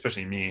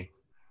 especially me,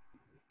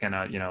 kind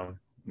of,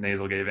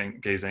 nasal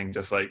gazing,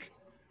 just like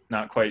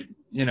not quite,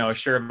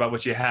 sure about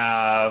what you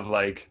have,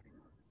 like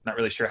not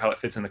really sure how it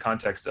fits in the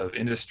context of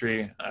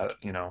industry,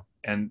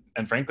 and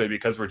frankly,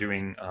 because we're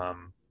doing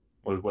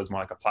was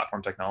more like a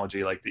platform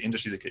technology, like the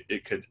industries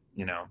it could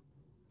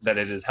that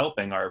it is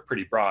helping are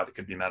pretty broad. It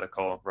could be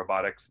medical,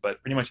 robotics,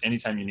 but pretty much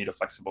anytime you need a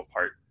flexible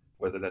part,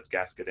 whether that's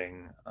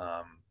gasketing,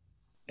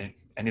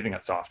 anything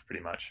that's soft,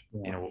 pretty much,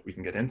 what we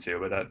can get into.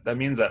 But that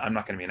means that I'm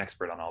not going to be an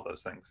expert on all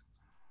those things.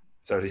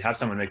 So to have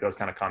someone make those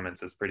kind of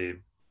comments is pretty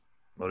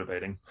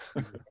motivating.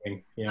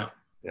 Yeah.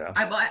 Yeah.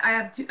 I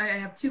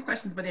have two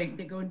questions, but they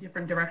go in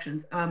different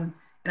directions.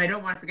 And I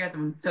don't want to forget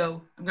them.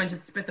 So I'm going to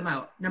just spit them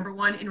out. Number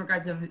one, in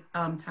regards of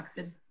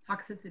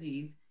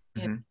toxicities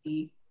in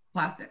the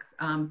plastics.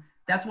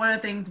 That's one of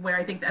the things where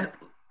I think that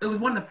it was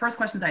one of the first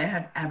questions I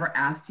had ever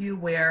asked you,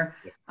 where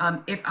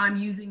if I'm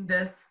using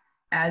this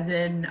as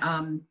in,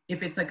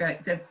 if it's like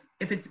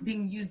if it's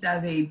being used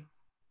as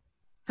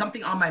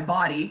something on my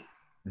body,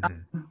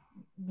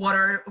 what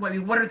are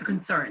the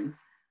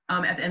concerns?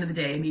 At the end of the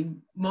day, I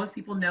mean, most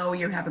people know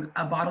you have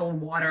a bottle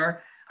of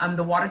water.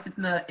 The water sits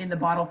in the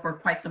bottle for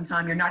quite some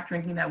time. You're not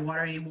drinking that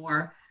water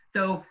anymore.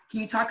 So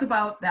can you talk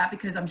about that?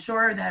 Because I'm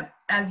sure that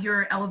as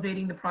you're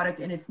elevating the product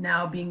and it's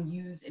now being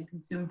used and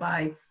consumed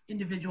by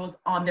individuals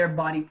on their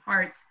body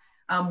parts,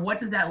 what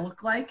does that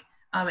look like?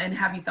 And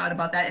have you thought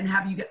about that? And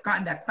have you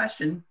gotten that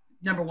question,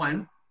 number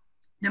one?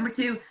 Number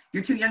two,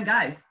 you're two young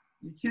guys.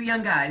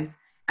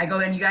 I go,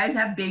 and you guys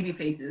have baby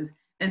faces.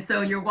 And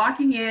so you're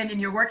walking in and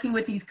you're working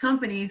with these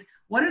companies.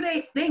 What do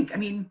they think? I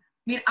mean,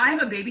 I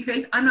have a baby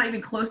face. I'm not even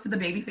close to the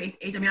baby face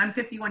age. I mean, I'm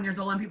 51 years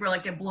old and people are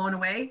like, get blown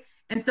away.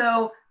 And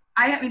so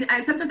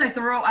sometimes I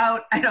throw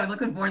out, I know,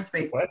 look at Bjorn's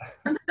face. What?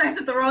 Sometimes I have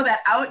to throw that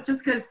out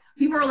just because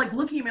people are like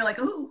looking at me like,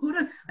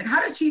 oh,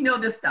 how does she know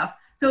this stuff?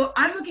 So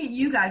I'm looking at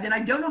you guys and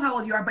I don't know how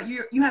old you are, but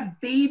you have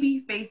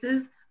baby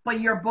faces,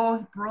 but you're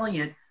both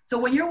brilliant. So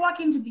when you're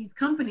walking to these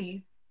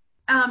companies,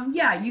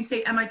 you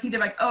say MIT, they're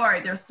like, oh, all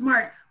right, they're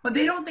smart, but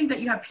they don't think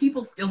that you have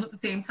people skills at the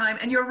same time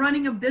and you're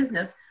running a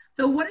business.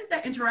 So what is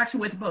that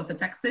interaction with both the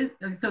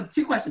toxicity? So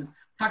two questions,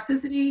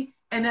 toxicity,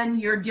 and then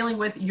you're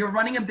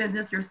running a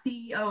business, you're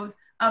CEOs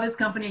of this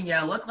company, and you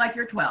look like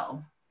you're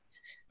 12.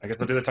 I guess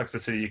I'll do the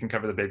toxicity. You can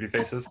cover the baby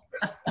faces.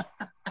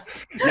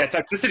 Yeah,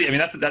 toxicity. I mean,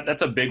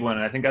 that's a big one.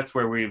 And I think that's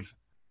where we've,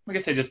 like I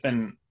say, just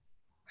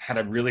had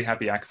a really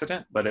happy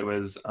accident, but it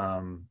was,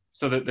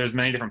 so that there's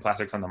many different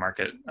plastics on the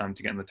market,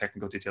 to get into the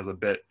technical details a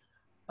bit.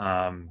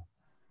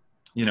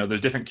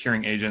 There's different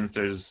curing agents.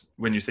 There's,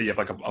 when you say you have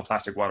like a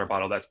plastic water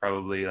bottle, that's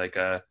probably like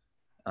a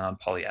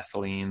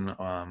polyethylene,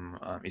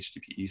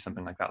 HDPE,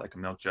 something like that, like a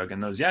milk jug.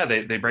 And those,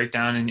 they break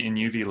down in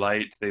UV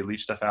light. They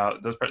leach stuff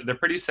out. They're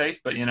pretty safe,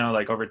 but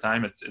like over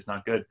time, it's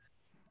not good.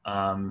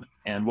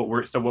 And what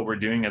we're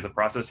doing as a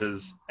process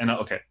is,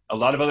 a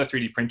lot of other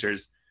 3D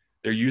printers,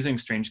 they're using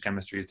strange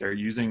chemistries.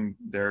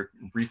 They're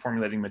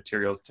reformulating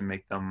materials to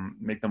make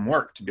them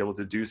work, to be able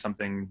to do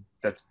something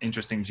that's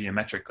interesting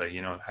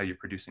geometrically, how you're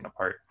producing a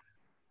part.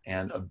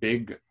 And a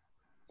big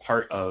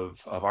part of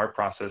our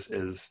process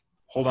is,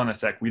 hold on a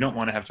sec, we don't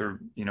want to have to,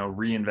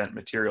 reinvent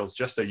materials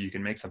just so you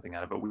can make something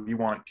out of it. We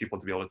want people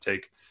to be able to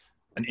take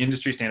an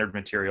industry standard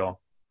material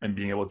and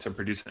being able to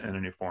produce it in a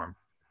new form.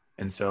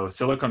 And so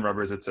silicone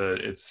rubbers,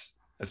 it's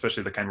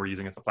especially the kind we're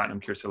using, it's a platinum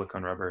pure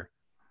silicone rubber.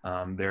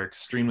 They're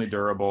extremely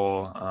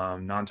durable,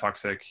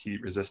 non-toxic,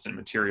 heat resistant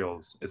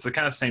materials. It's the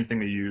kind of same thing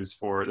they use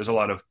there's a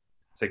lot of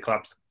say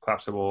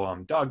collapsible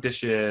dog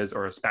dishes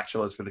or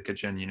spatulas for the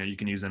kitchen. You know, you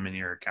can use them in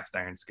your cast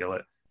iron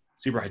skillet.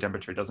 Super high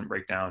temperature, doesn't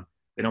break down.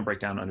 They don't break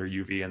down under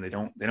UV, and they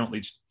don't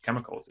leach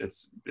chemicals.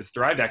 It's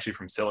derived actually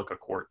from silica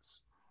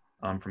quartz,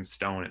 from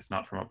stone. It's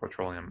not from a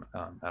petroleum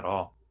at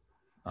all.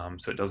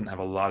 So it doesn't have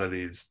a lot of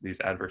these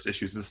adverse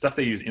issues. The stuff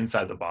they use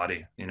inside the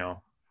body, you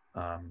know,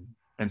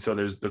 and so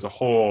there's a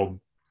whole,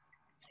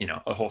 you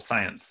know, a whole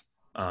science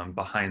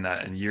behind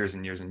that, and years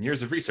and years and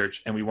years of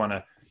research. And we want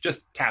to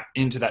just tap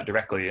into that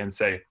directly and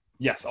say,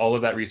 yes, all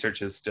of that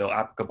research is still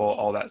applicable.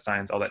 All that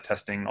science, all that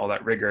testing, all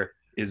that rigor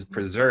is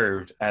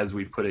preserved as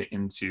we put it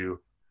into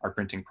our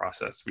printing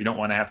process. We don't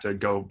want to have to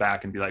go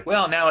back and be like,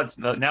 well, now it's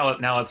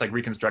like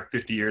reconstruct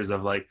 50 years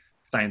of like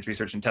science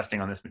research and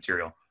testing on this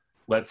material.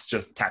 Let's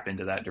just tap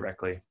into that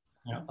directly.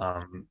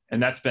 Yeah.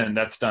 And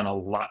that's done a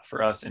lot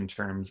for us in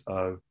terms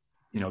of,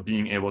 you know,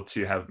 being able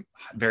to have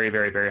very,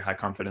 very, very high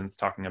confidence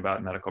talking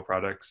about medical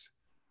products,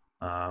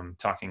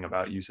 talking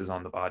about uses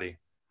on the body,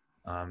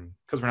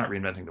 because we're not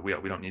reinventing the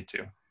wheel. We don't need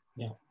to.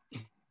 Yeah.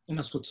 And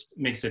that's what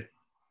makes it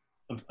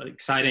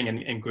exciting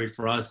and great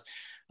for us.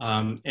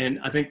 And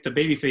I think the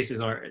baby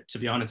faces are, to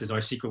be honest, is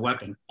our secret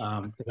weapon.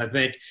 Because I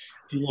think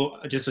people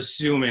just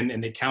assume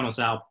and they count us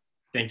out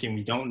thinking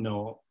we don't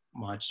know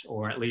much,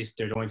 or at least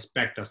they don't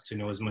expect us to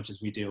know as much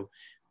as we do.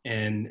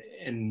 And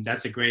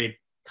that's a great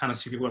kind of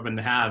secret weapon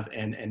to have.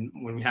 And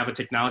when we have a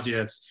technology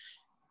that's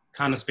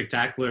kind of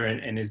spectacular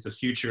and is the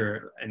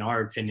future, in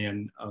our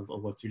opinion, of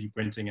what 3D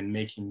printing and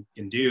making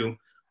can do,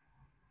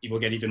 people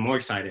get even more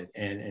excited.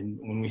 And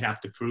when we have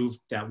to prove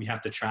that we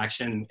have the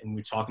traction and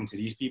we're talking to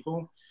these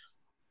people,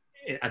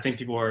 I think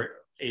people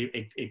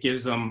it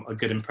gives them a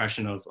good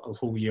impression of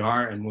who we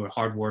are, and we're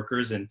hard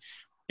workers. And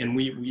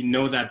we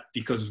know that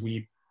because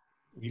we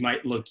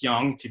might look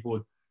young,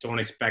 people don't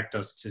expect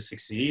us to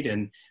succeed,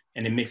 and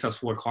it makes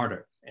us work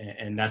harder.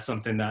 And that's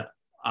something that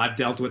I've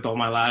dealt with all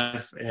my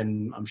life.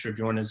 And I'm sure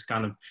Bjorn is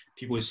kind of,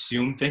 people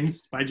assume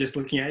things by just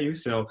looking at you.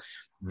 So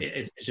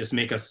it just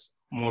makes us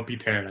more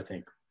prepared, I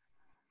think.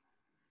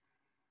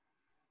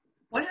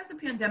 What has the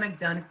pandemic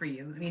done for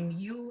you? I mean,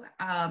 you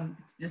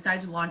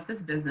decided to launch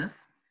this business.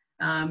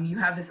 You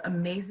have this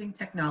amazing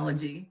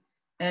technology.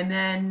 And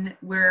then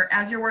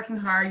as you're working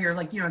hard, you're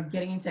like, you know,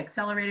 getting into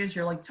accelerators,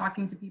 you're like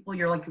talking to people,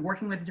 you're like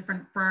working with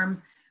different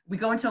firms. We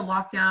go into a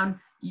lockdown.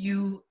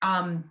 You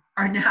are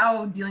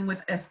now dealing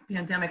with a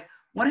pandemic.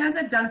 What has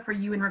that done for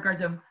you in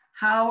regards of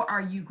how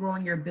are you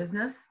growing your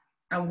business?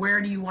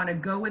 Where do you want to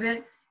go with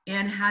it?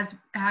 And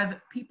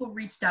have people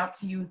reached out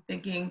to you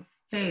thinking,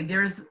 hey,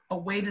 there's a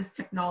way this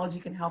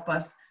technology can help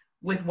us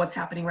with what's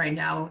happening right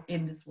now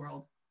in this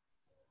world?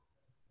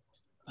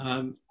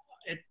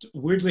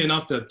 Weirdly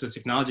enough, the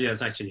technology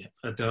has actually,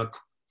 the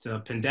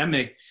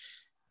pandemic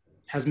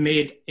has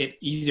made it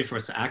easier for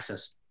us to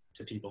access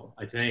to people.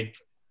 I think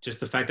just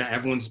the fact that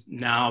everyone's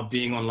now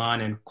being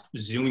online and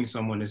Zooming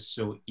someone is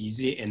so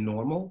easy and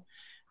normal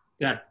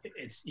that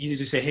it's easy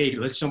to say, hey,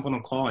 let's jump on a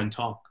call and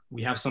talk.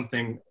 We have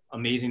something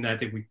amazing that I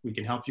think we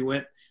can help you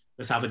with.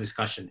 Let's have a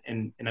discussion.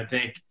 And I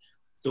think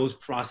those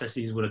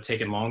processes would have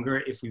taken longer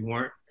if we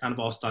weren't kind of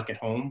all stuck at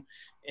home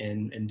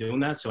and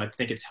doing that. So I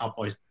think it's helped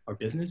our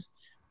business.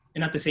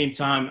 And at the same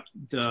time,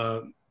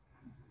 the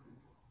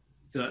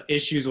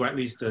issues, or at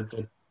least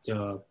the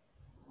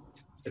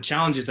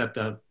challenges that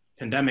the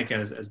pandemic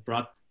has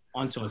brought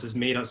onto us has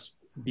made us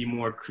be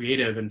more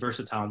creative and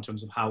versatile in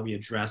terms of how we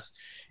address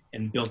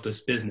and build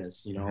this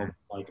business. You know,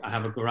 like I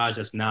have a garage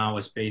that's now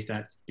a space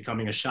that's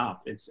becoming a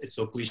shop. It's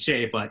so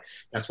cliche, but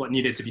that's what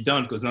needed to be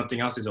done because nothing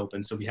else is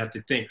open. So we had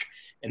to think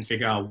and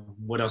figure out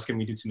what else can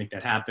we do to make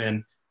that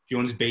happen.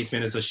 Bjorn's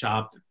basement is a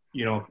shop,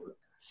 you know,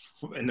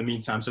 in the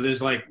meantime. So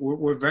there's like,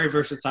 we're very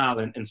versatile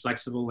and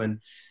flexible and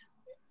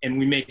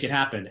we make it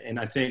happen. And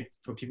I think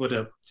for people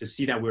to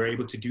see that we're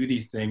able to do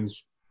these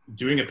things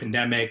during a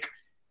pandemic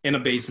in a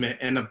basement,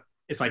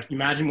 it's like,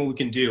 imagine what we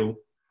can do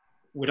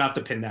without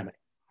the pandemic,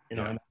 you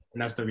know,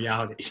 and that's the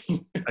reality.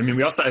 I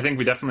mean, I think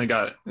we definitely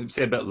got, I'd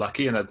say, a bit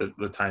lucky in that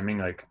the timing,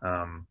 like,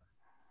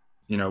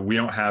 you know, we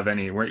don't have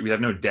we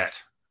have no debt,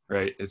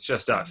 right? It's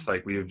just us.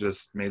 Like, we have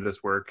just made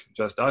this work,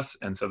 just us.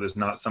 And so there's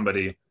not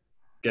somebody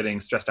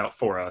getting stressed out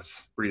for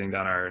us, breathing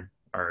down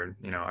our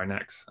you know, our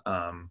necks.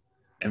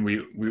 And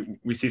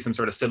we see some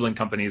sort of sibling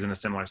companies in a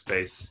similar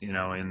space, you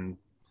know, in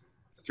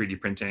 3D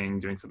printing,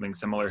 doing something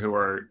similar, who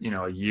are, you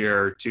know, a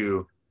year or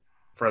two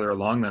further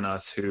along than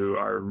us, who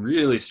are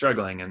really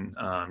struggling. And,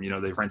 you know,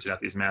 they've rented out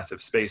these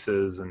massive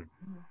spaces and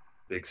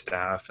big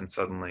staff, and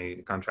suddenly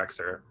the contracts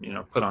are, you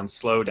know, put on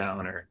slow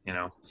down or, you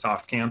know,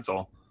 soft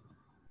cancel.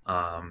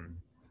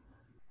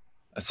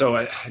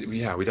 So we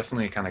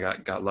definitely kind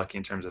of got lucky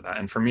in terms of that.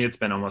 And for me, it's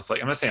been almost like,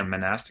 I'm gonna say a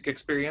monastic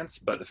experience,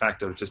 but the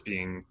fact of just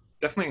being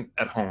definitely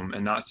at home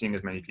and not seeing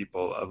as many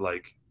people, of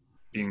like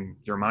being,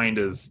 your mind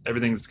is,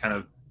 everything's kind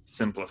of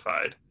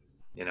simplified,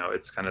 you know,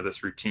 it's kind of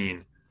this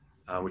routine,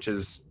 which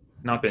has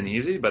not been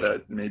easy,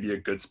 but maybe a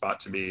good spot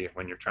to be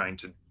when you're trying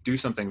to do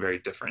something very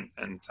different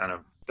and kind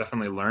of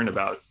definitely learn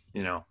about,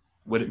 you know,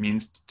 what it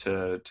means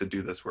to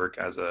do this work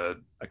as a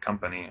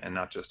company and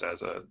not just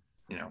as a,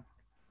 you know,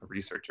 a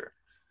researcher.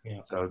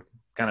 Yeah. So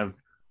kind of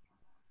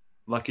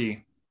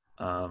lucky.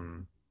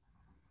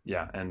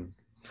 Yeah. And,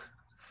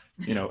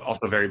 you know,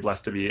 also very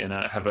blessed to be in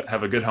have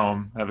a good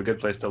home, have a good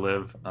place to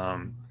live,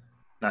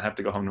 not have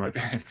to go home to my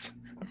parents.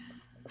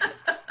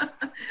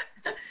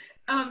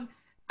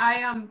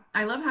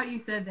 I love how you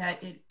said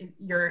that it is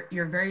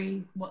you're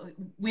very well.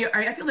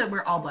 I feel that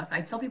we're all blessed.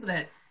 I tell people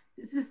that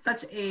this is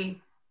such a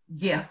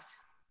gift,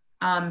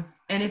 and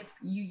if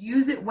you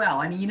use it well,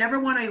 I mean, you never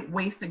want to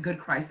waste a good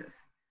crisis.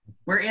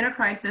 We're in a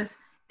crisis,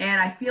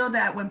 and I feel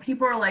that when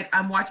people are like,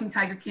 "I'm watching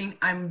Tiger King,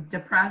 I'm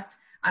depressed,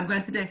 I'm going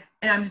to sit there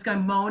and I'm just going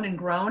to moan and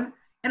groan,"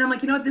 and I'm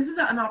like, you know what? This is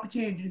an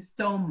opportunity to do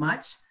so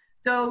much.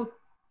 So,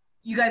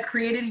 you guys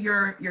created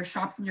your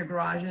shops and your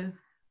garages.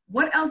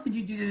 What else did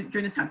you do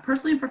during this time,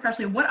 personally and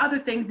professionally? What other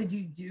things did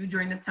you do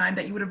during this time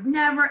that you would have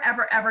never,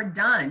 ever, ever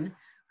done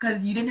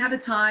because you didn't have the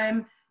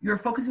time? You were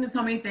focusing on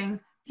so many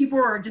things. People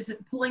were just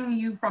pulling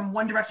you from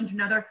one direction to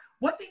another.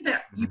 What things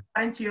that you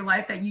got into your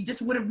life that you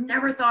just would have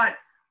never thought,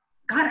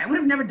 God, I would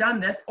have never done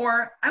this,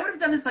 or I would have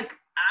done this like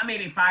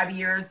maybe 5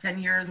 years,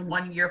 10 years,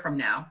 1 year from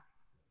now?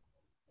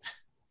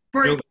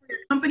 For your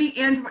company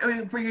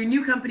and for your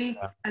new company,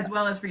 as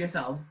well as for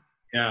yourselves.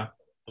 Yeah.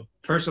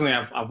 Personally,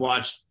 I've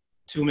watched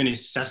too many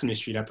Sesame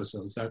Street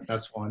episodes.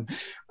 That's one.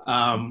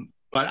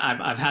 But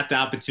I've had the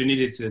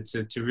opportunity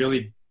to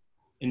really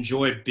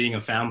enjoy being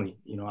a family.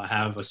 You know, I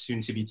have a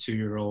soon-to-be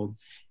 2-year-old,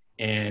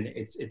 and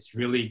it's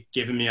really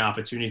given me an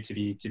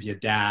opportunity to be a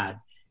dad,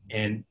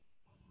 and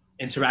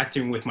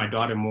interacting with my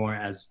daughter more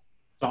has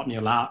taught me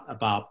a lot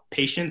about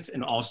patience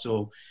and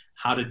also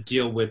how to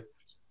deal with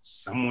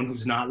someone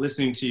who's not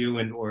listening to you,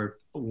 and or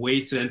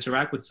ways to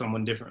interact with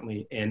someone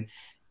differently. And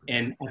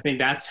I think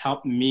that's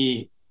helped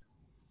me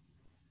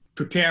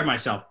prepare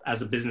myself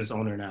as a business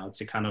owner now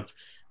to kind of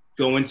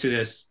go into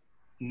this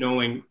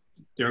knowing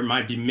there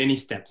might be many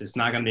steps. It's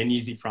not going to be an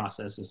easy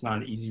process. It's not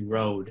an easy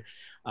road.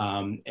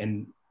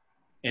 And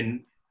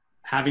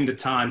having the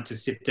time to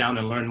sit down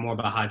and learn more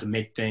about how to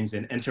make things,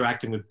 and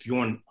interacting with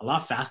Bjorn a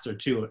lot faster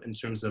too, in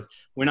terms of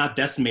we're not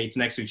deskmates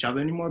next to each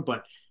other anymore,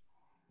 but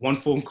one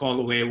phone call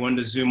away, one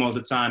to Zoom all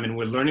the time. And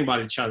we're learning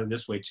about each other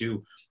this way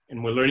too.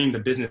 And we're learning the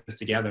business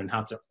together and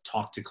how to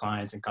talk to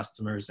clients and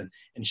customers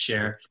and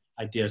share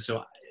ideas.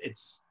 So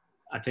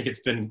I think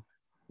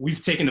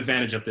we've taken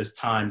advantage of this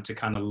time to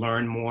kind of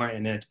learn more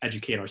and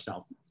educate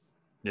ourselves.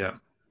 Yeah.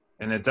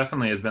 And it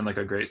definitely has been like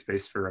a great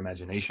space for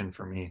imagination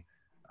for me.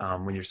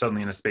 When you're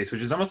suddenly in a space,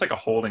 which is almost like a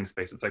holding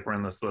space. It's like we're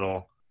in this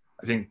little,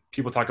 I think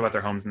people talk about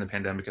their homes in the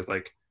pandemic as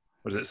like,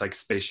 what is it? It's like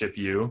spaceship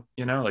you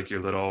know, like your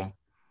little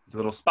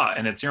spot.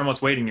 And you're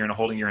almost waiting, you're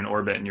in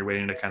orbit, and you're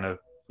waiting to kind of,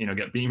 you know,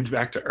 get beamed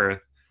back to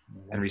Earth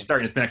and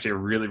restart. And it's been actually a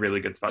really, really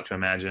good spot to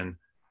imagine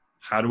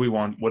what do we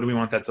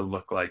want that to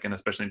look like? And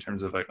especially in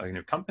terms of like a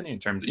new company, in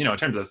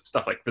terms of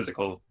stuff like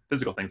physical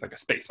things like a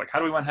space, like how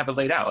do we want to have it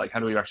laid out? Like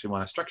how do we actually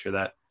want to structure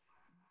that?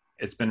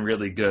 It's been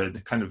really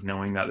good kind of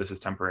knowing that this is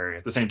temporary.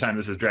 At the same time,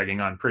 this is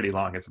dragging on pretty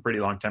long. It's a pretty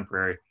long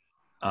temporary.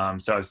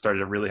 So I've started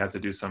to really have to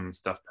do some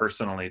stuff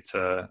personally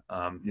to,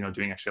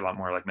 doing actually a lot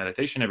more like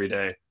meditation every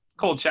day,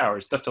 cold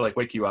showers, stuff to like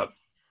wake you up.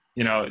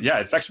 You know, yeah,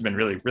 it's actually been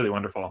really, really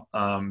wonderful.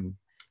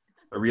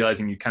 But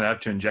realizing you kind of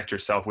have to inject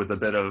yourself with a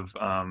bit of,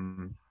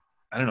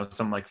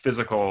 some like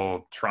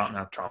physical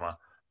not trauma,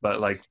 but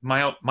like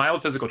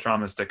mild physical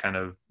traumas to kind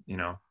of,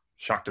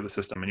 shock to the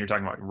system. And you're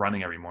talking about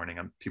running every morning,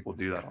 and people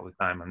do that all the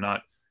time. I'm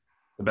not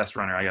the best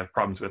runner. I have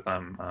problems with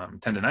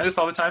tendonitis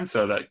all the time,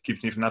 so that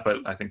keeps me from that. But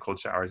I think cold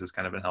showers has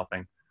kind of been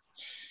helping.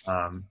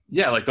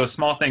 Like those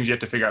small things you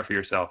have to figure out for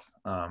yourself,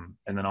 and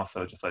then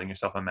also just letting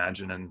yourself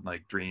imagine and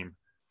like dream.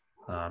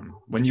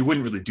 When you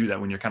wouldn't really do that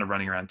when you're kind of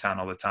running around town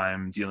all the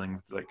time, dealing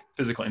with like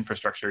physical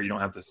infrastructure, you don't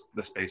have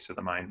the space or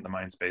the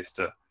mind space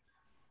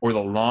or the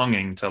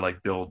longing to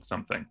like build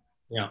something.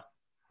 Yeah.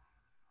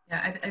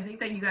 Yeah, I think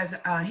that you guys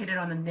hit it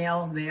on the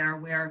nail there,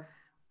 where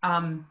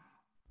I'm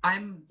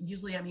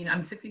usually,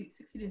 I'm 60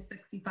 to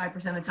 65%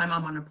 of the time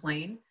I'm on a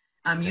plane.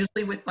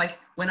 Usually with like,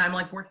 when I'm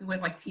like working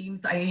with like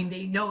teams, they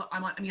know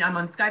I'm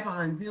on Skype, I'm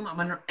on Zoom, I'm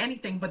on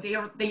anything, but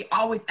they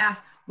always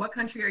ask, what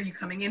country are you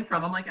coming in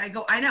from? I'm like,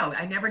 I know,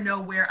 I never know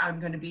where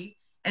I'm going to be.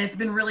 And it's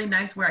been really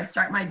nice where I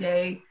start my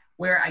day,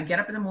 where I get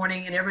up in the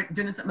morning and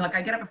doing this, like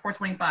I get up at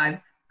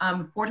 4:25.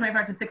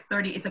 4:25 to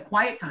 6:30. It's a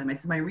quiet time.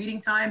 It's my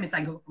reading time.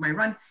 I go for my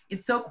run.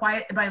 It's so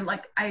quiet,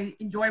 but I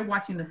enjoy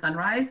watching the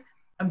sunrise.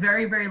 I'm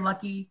very, very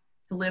lucky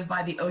to live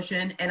by the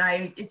ocean,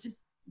 and it's just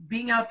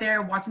being out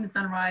there watching the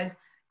sunrise.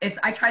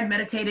 I tried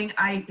meditating.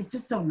 It's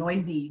just so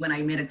noisy when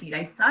I meditate.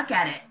 I suck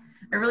at it.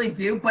 I really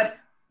do. But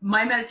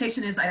my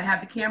meditation is I have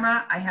the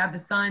camera, I have the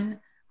sun,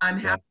 I'm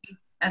happy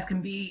as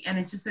can be, and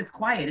it's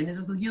quiet. And this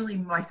is usually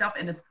myself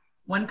and this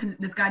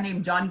guy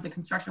named John. He's a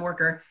construction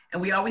worker,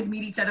 and we always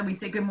meet each other. We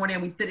say good morning,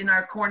 and we sit in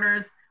our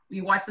corners.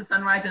 We watch the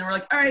sunrise, and we're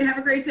like, all right, have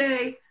a great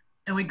day.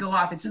 And we go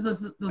off. It's just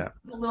those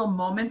little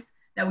moments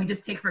that we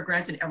just take for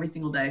granted every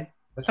single day.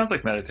 That sounds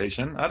like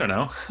meditation. I don't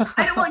know.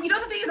 I know. Well, the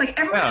thing is, like,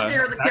 everyone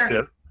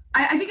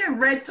I think I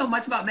read so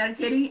much about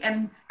meditating,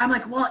 and I'm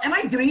like, well, am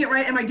I doing it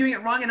right? Am I doing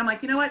it wrong? And I'm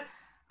like, you know what?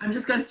 I'm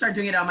just going to start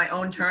doing it on my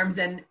own terms.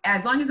 And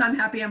as long as I'm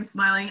happy, I'm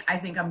smiling, I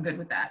think I'm good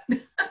with that.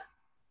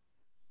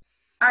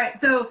 All right.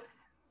 So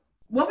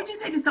what would you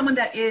say to someone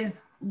that is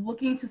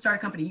looking to start a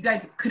company? You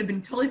guys could have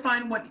been totally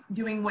fine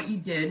doing what you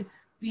did,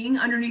 being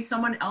underneath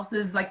someone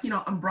else's, like,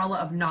 umbrella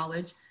of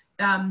knowledge.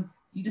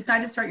 You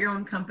decide to start your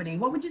own company.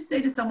 What would you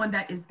say to someone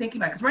that is thinking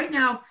about it? Because right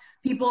now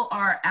people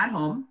are at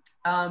home.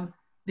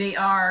 They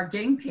are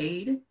getting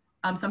paid.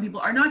 Some people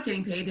are not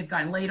getting paid. They've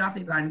gotten laid off.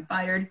 They've gotten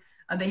fired.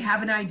 They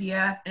have an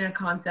idea and a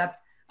concept,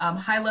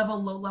 high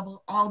level, low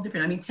level, all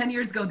different. I mean, 10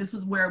 years ago, this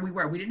was where we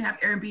were. We didn't have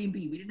Airbnb.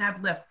 We didn't have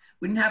Lyft.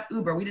 We didn't have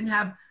Uber. We didn't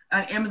have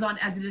Amazon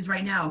as it is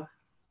right now.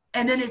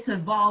 And then it's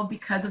evolved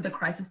because of the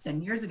crisis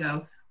 10 years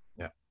ago.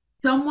 Yeah.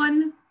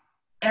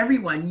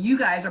 Everyone, you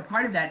guys are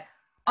part of that.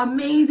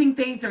 Amazing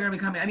things are going to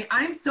be coming. I mean,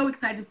 I'm so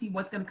excited to see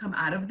what's going to come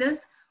out of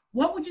this.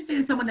 What would you say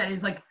to someone that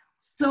is like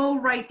so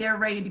right there,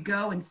 ready to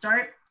go and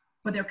start,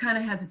 but they're kind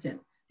of hesitant?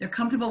 They're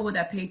comfortable with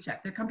that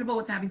paycheck. They're comfortable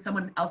with having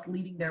someone else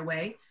leading their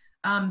way.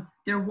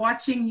 They're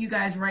watching you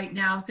guys right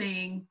now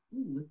saying,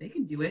 ooh, if they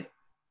can do it,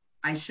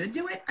 I should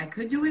do it. I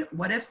could do it.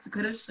 What ifs,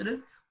 could have, should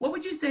have. What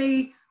would you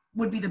say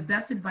would be the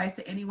best advice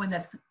to anyone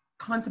that's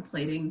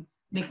contemplating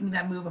making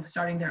that move of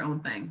starting their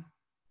own thing?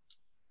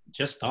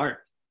 Just start.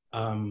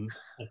 I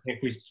think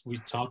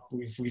we've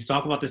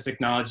talked about this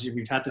technology.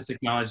 We've had this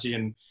technology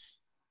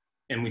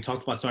and we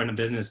talked about starting a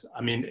business.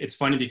 I mean, it's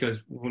funny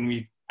because when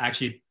we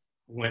actually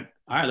went,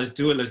 all right, let's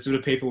do it. Let's do the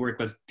paperwork.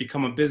 Let's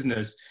become a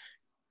business.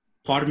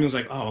 Part of me was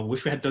like, oh, I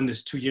wish we had done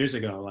this 2 years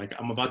ago. Like,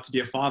 I'm about to be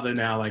a father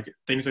now. Like,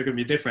 things are going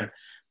to be different.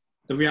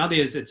 The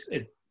reality is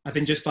I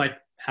think just like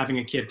having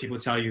a kid, people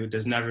tell you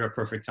there's never a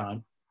perfect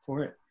time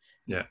for it.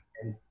 Yeah.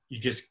 And you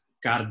just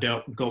got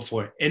to go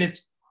for it.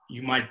 And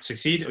you might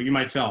succeed or you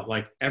might fail.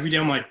 Like every day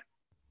I'm like,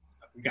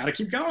 we got to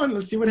keep going.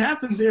 Let's see what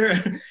happens here.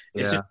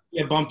 It's just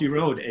a bumpy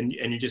road and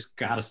you just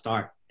got to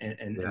start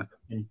and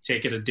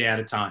take it a day at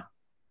a time.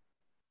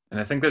 And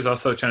I think there's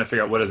also trying to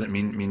figure out what does it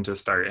mean to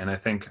start. And I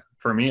think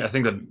for me, I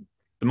think that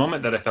the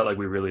moment that I felt like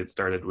we really had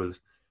started was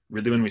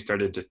really when we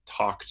started to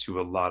talk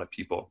to a lot of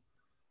people.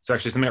 So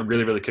actually something that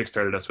really, really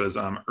kickstarted us was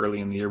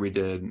early in the year, we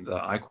did the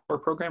I-Corps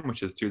program,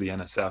 which is through the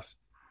NSF.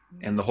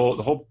 And the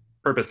whole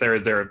purpose there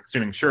is they're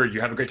assuming, sure,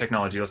 you have a great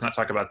technology. Let's not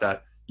talk about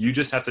that. You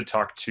just have to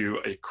talk to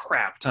a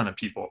crap ton of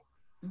people,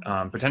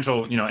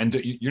 potential, and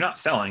you're not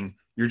selling,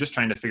 you're just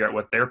trying to figure out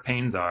what their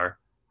pains are,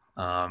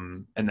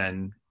 and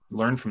then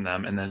learn from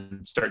them and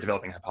then start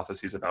developing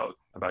hypotheses about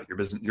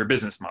your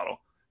business model.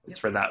 It's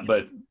for that.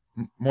 But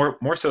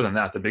more so than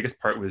that, the biggest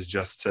part was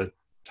just to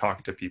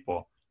talk to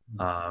people.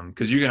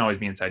 Because you can always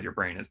be inside your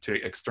brain. It's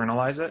to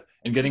externalize it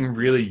and getting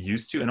really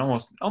used to and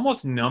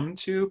almost numb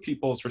to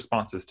people's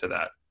responses to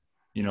that.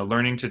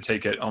 Learning to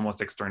take it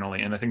almost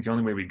externally. And I think the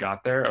only way we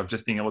got there of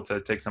just being able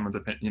to take someone's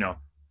opinion,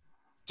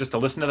 just to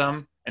listen to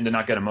them and to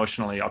not get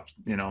emotionally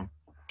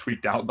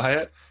tweaked out by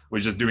it,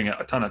 was just doing it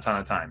a ton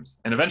of times.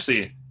 And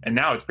eventually, and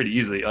now it's pretty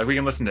easily, like we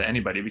can listen to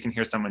anybody. We can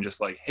hear someone just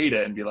like hate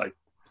it and be like,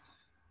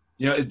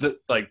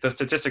 the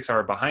statistics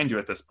are behind you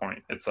at this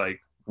point. It's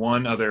like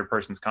one other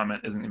person's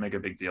comment isn't gonna make a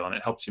big deal, and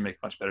it helps you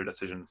make much better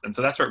decisions. And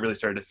so that's where it really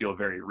started to feel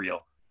very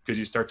real, because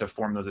you start to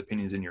form those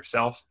opinions in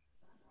yourself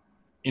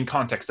in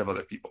context of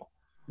other people.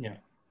 Yeah.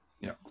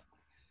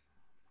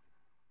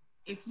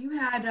 If you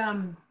had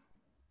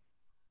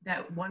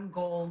that one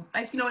goal,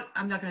 you know what?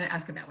 I'm not going to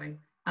ask it that way.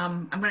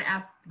 I'm going to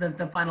ask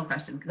the final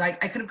question, because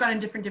I could have gone in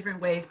different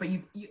ways, but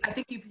I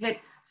think you've hit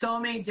so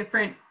many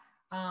different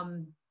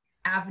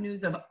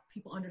avenues of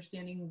people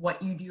understanding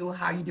what you do,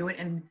 how you do it,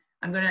 and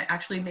I'm going to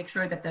actually make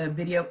sure that the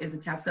video is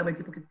attached, that way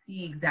people can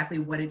see exactly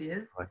what it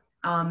is,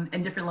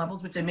 and different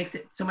levels, which it makes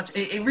it so much.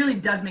 It really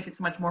does make it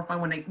so much more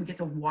fun when we get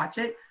to watch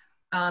it,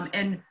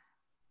 and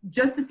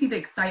just to see the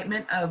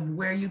excitement of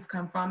where you've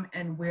come from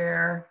and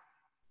where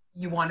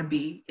you want to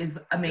be is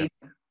amazing.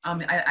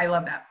 I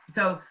love that.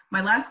 So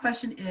my last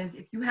question is,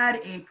 if you had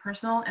a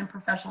personal and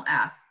professional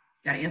ask,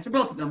 got to answer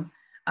both of them,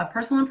 a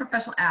personal and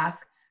professional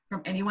ask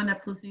from anyone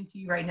that's listening to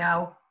you right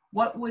now,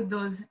 what would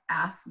those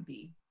asks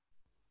be?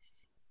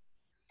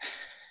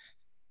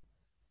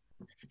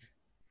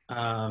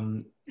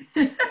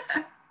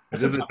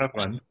 This is a tough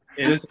one.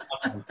 It is a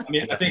tough one. I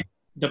mean, I think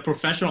the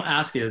professional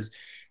ask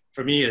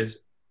for me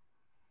is,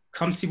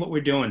 come see what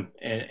we're doing,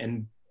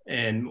 and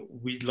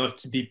we'd love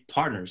to be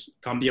partners.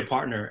 Come be a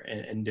partner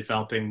in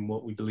developing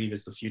what we believe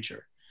is the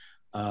future.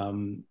 A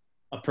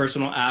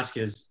personal ask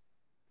is,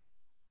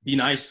 be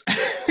nice.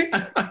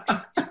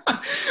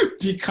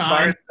 Be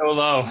kind. So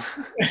low.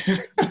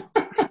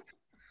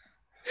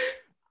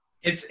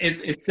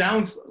 It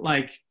sounds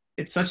like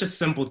it's such a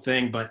simple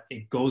thing, but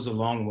it goes a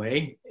long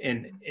way,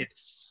 and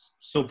it's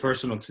so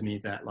personal to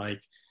me that,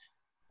 like,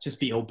 just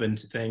be open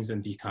to things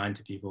and be kind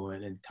to people,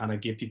 and kind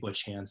of give people a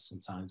chance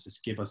sometimes.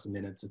 Just give us a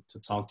minute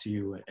to talk to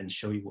you and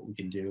show you what we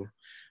can do.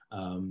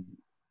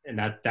 And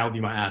that would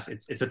be my ask.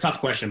 It's a tough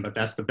question, but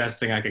that's the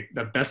best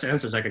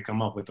answers I could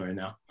come up with right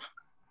now.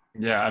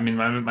 Yeah, I mean,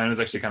 mine was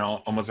actually kind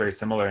of almost very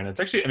similar, and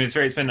it's actually, I mean,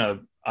 it's been a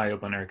eye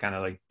opener, kind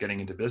of like getting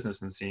into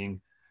business and seeing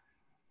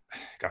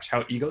gosh,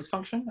 how egos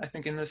function, I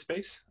think, in this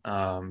space,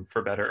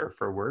 for better or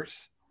for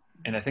worse.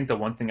 And I think the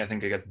one thing I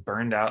think it gets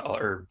burned out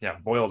or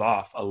boiled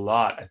off a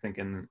lot, I think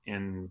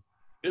in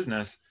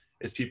business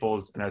is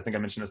people's, and I think I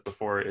mentioned this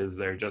before, is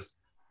their just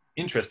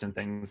interest in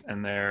things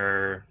and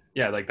their,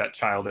 like that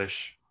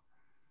childish,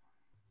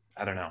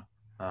 I don't know,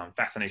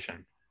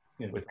 fascination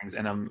with things.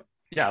 And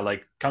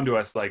like, come to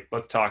us, like,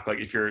 let's talk. Like,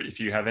 if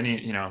you have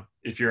any,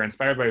 if you're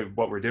inspired by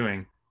what we're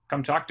doing,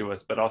 come talk to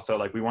us. But also,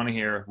 like, we want to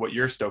hear what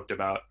you're stoked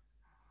about,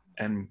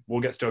 and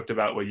we'll get stoked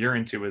about what you're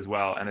into as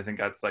well. And I think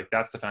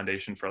that's the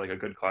foundation for like a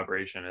good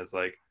collaboration, is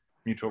like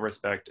mutual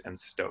respect and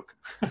stoke.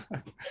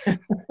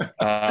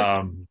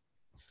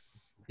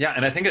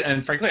 And I think,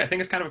 and frankly, I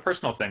think it's kind of a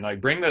personal thing. Like,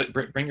 bring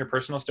your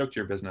personal stoke to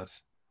your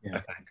business. I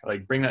think,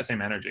 like, bring that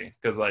same energy,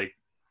 because like,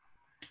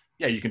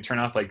 you can turn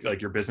off like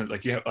your business.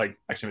 Like, you have, like,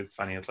 actually, it's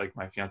funny. It's like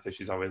my fiance,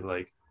 she's always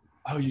like,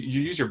 oh,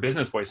 you use your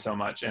business voice so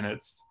much, and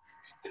it's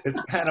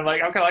kind of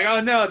like, okay, like, oh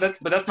no, that's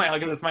my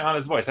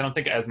honest voice. I don't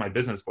think it as my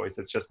business voice.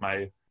 It's just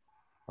my,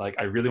 like,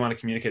 I really want to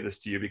communicate this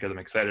to you because I'm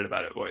excited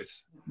about it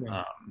voice.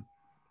 Yeah.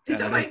 It's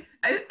so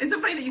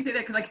funny that you say that,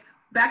 because like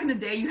back in the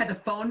day you had the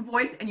phone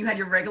voice and you had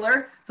your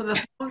regular, so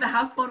the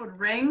house phone would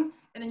ring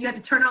and then you had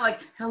to turn on like,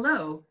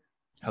 hello.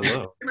 Pretty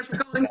much for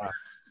calling. Yeah,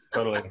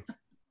 totally.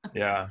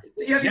 Yeah.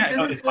 So you have your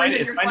business it's voice fine,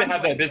 and your it's fine to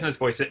have voice. that business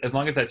voice as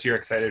long as that's your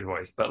excited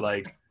voice. But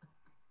like,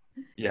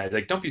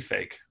 like, don't be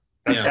fake.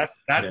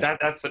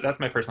 That's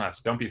my personal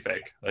ask. Don't be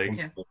fake.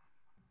 Like,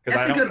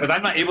 because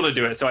I'm not able to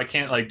do it, so I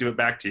can't like do it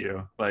back to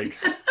you. Like,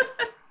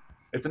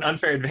 it's an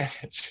unfair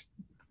advantage.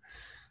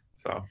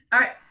 So. All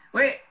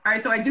right.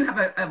 So I do have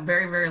a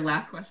very, very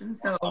last question.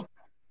 So,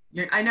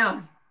 I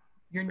know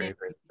your name.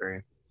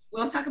 Very.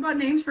 Well, let's talk about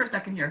names for a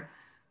second here.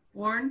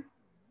 Bjorn,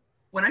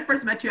 when I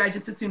first met you, I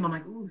just assumed, I'm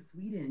like, ooh,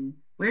 Sweden.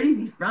 Where is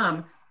he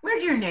from? Where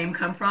did your name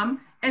come from?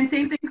 And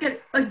same things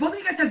like, both of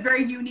you guys have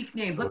very unique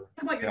names. Let's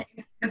talk about your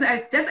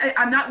names.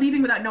 I'm not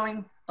leaving without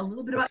knowing a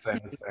little bit about you.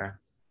 That's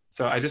fair.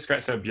 So I just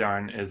so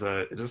Bjorn is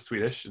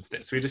Swedish.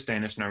 It's Swedish,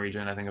 Danish,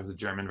 Norwegian. I think it was a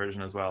German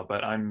version as well,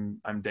 but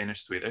I'm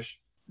Danish Swedish.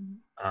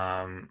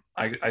 Mm-hmm.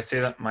 I say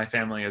that my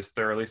family is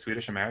thoroughly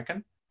Swedish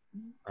American,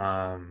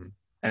 and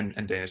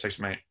Danish.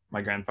 Actually,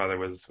 my grandfather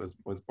was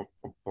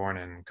born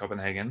in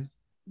Copenhagen,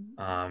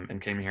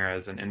 and came here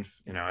as a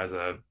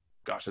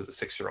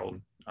 6-year-old,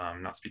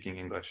 not speaking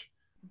English.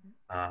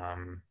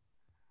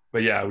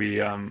 But yeah,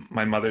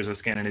 my mother's a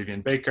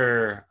Scandinavian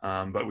baker,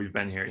 but we've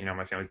been here,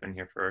 my family's been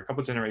here for a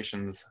couple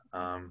generations.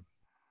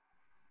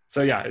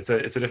 So yeah, it's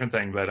a different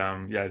thing, but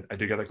I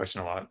do get that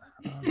question a lot.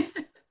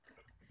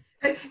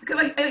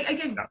 Because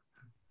again,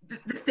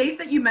 the states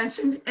that you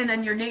mentioned and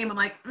then your name, I'm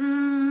like,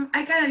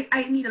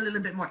 I need a little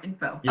bit more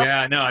info.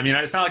 Yeah, no, I mean,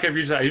 it's not like I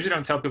usually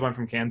don't tell people I'm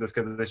from Kansas,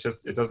 because it's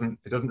just, it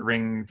doesn't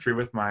ring true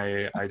with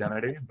my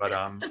identity. But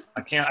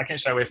I can't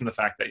shy away from the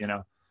fact that,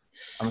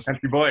 I'm a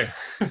country boy.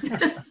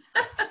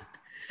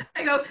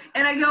 I go,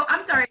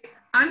 I'm sorry,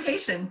 I'm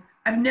Haitian.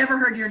 I've never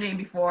heard your name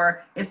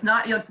before. It's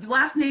not your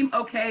last name.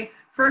 Okay.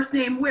 First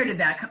name. What is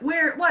that? Come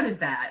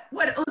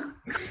on,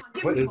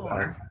 give me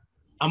more.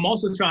 I'm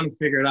also trying to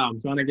figure it out. I'm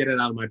trying to get it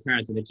out of my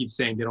parents, and they keep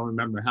saying they don't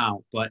remember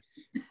how. But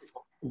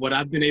what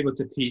I've been able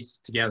to piece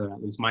together,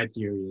 at least my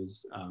theory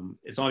is,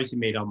 it's obviously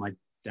made up. My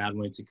dad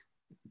wanted to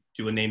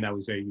do a name that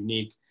was very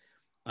unique.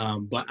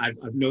 But I've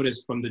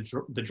noticed from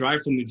the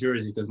drive from New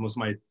Jersey, because most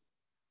of my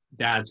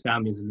dad's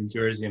family is in New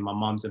Jersey and my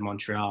mom's in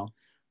Montreal.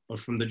 But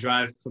from the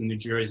drive from New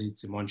Jersey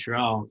to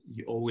Montreal,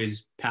 you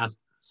always pass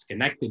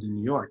Schenectady,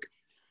 New York.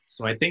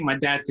 So I think my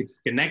dad took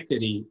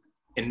Schenectady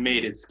and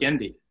made it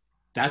Schendy.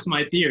 That's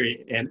my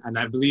theory, and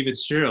I believe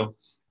it's true.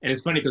 And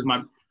it's funny because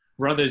my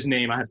brother's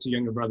name, I have 2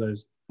 younger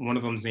brothers. One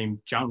of them's named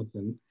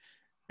Jonathan,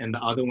 and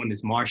the other one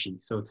is Marshy.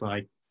 So it's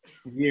like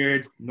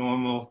weird,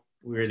 normal,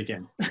 weird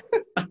again.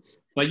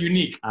 But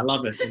unique. I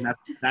love it. And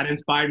that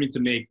inspired me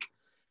to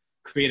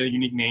create a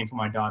unique name for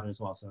my daughter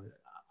as well. So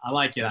I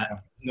like it. I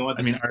love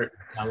that.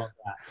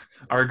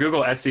 Our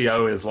Google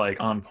SEO is like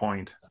on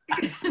point.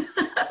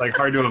 Like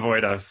hard to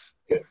avoid us.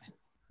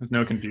 There's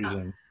no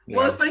confusion. Yeah.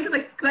 Well, it's funny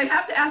because I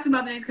have to ask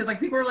about the names, because like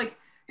people are like,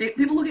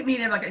 people look at me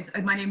and they're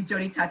like, my name's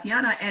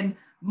Jodi-Tatiana, and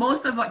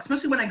most of, like,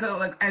 especially when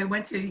I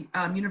went to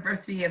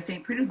University of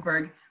St.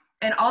 Petersburg,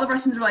 and all the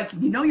Russians were like,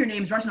 your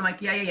name's Russian. I'm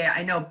like, yeah,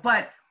 I know,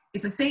 but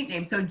it's a saint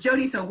name. So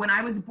Jodi. So when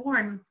I was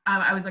born,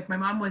 I was like, my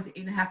mom was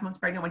 8.5 months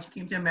pregnant when she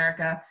came to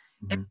America,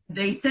 and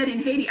they said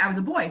in Haiti I was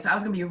a boy, so I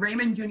was gonna be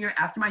Raymond Jr.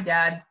 after my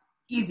dad.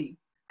 Easy.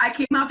 I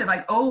came out there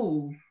like,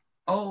 oh,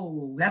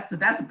 that's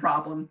a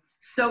problem.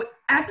 So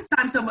at the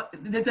time, so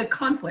there's a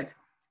conflict.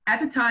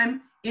 At the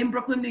time in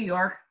Brooklyn, New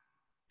York,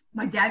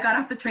 my dad got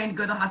off the train to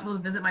go to the hospital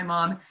to visit my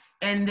mom,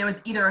 and there was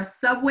either a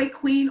subway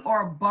queen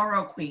or a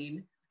borough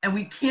queen, and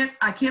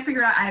I can't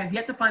figure it out. I have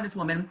yet to find this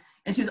woman,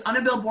 and she was on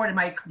a billboard, and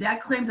my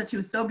dad claims that she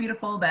was so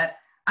beautiful that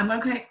I'm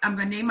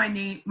gonna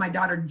name my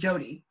daughter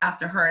Jodi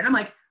after her. And I'm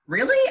like,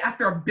 really?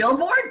 After a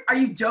billboard? Are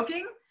you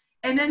joking?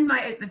 And then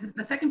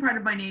the second part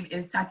of my name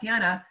is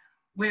Tatiana,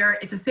 where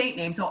it's a saint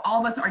name. So all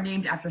of us are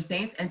named after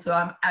saints. And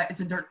so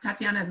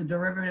Tatiana is a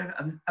derivative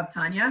of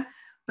Tanya.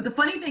 But the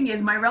funny thing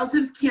is my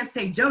relatives can't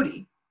say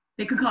Jodi.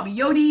 They could call me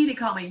Yodi, they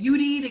call me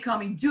Yudi, they call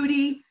me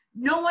Judy.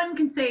 No one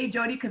can say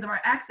Jodi because of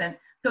our accent.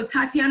 So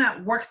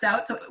Tatiana works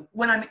out. So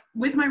when I'm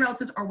with my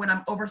relatives or when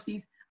I'm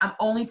overseas, I'm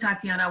only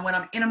Tatiana. When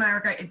I'm in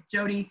America, it's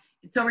Jodi.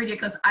 It's so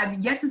ridiculous. I've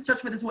yet to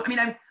search for this woman.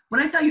 I mean,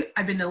 when I tell you,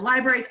 I've been to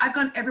libraries, I've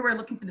gone everywhere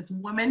looking for this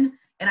woman,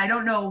 and I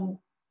don't know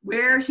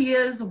where she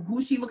is,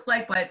 who she looks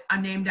like, but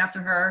I'm named after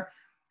her.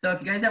 So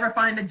if you guys ever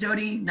find a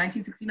Jodi,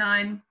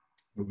 1969.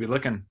 We'll be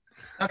looking.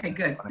 Okay,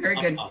 good. Very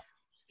good.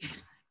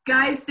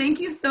 Guys, thank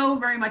you so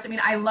very much. I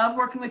mean, I love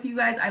working with you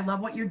guys. I love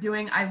what you're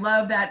doing. I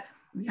love that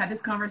we had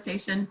this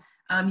conversation.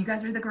 You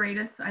guys are the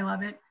greatest. I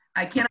love it.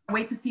 I cannot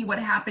wait to see what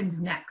happens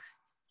next.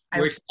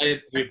 We're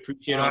excited. We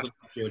appreciate all the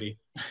help, Jodi.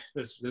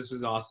 This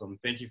was awesome.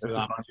 Thank you for the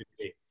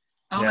opportunity.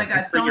 Oh my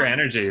God. For your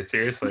energy,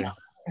 seriously.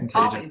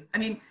 Always. I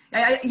mean,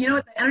 you know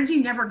what? The energy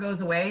never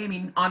goes away. I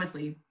mean,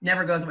 honestly,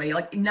 never goes away.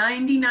 Like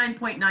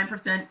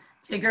 99.9%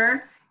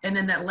 Tigger, and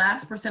then that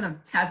last percent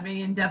of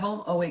Tasmanian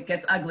Devil. Oh, it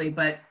gets ugly,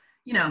 but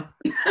you know,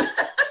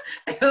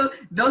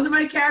 those are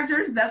my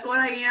characters. That's what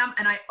I am,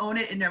 and I own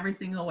it in every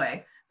single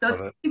way.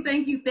 So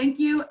thank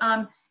you.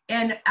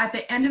 And at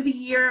the end of the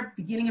year,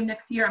 beginning of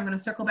next year, I'm going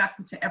to circle back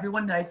to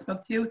everyone that I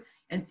spoke to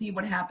and see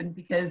what happens,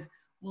 because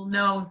we'll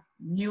know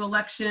new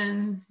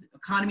elections,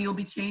 economy will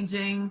be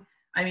changing.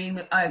 I mean,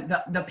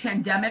 the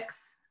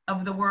pandemics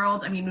of the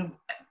world. I mean,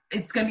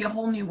 it's going to be a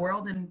whole new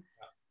world, and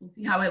we'll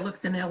see how it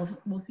looks, and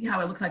we'll see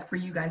how it looks like for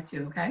you guys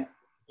too. Okay.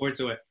 Forward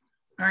to it.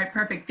 All right.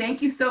 Perfect.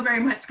 Thank you so very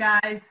much,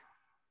 guys.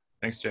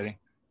 Thanks, Jodi.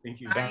 Thank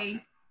you.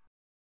 Bye.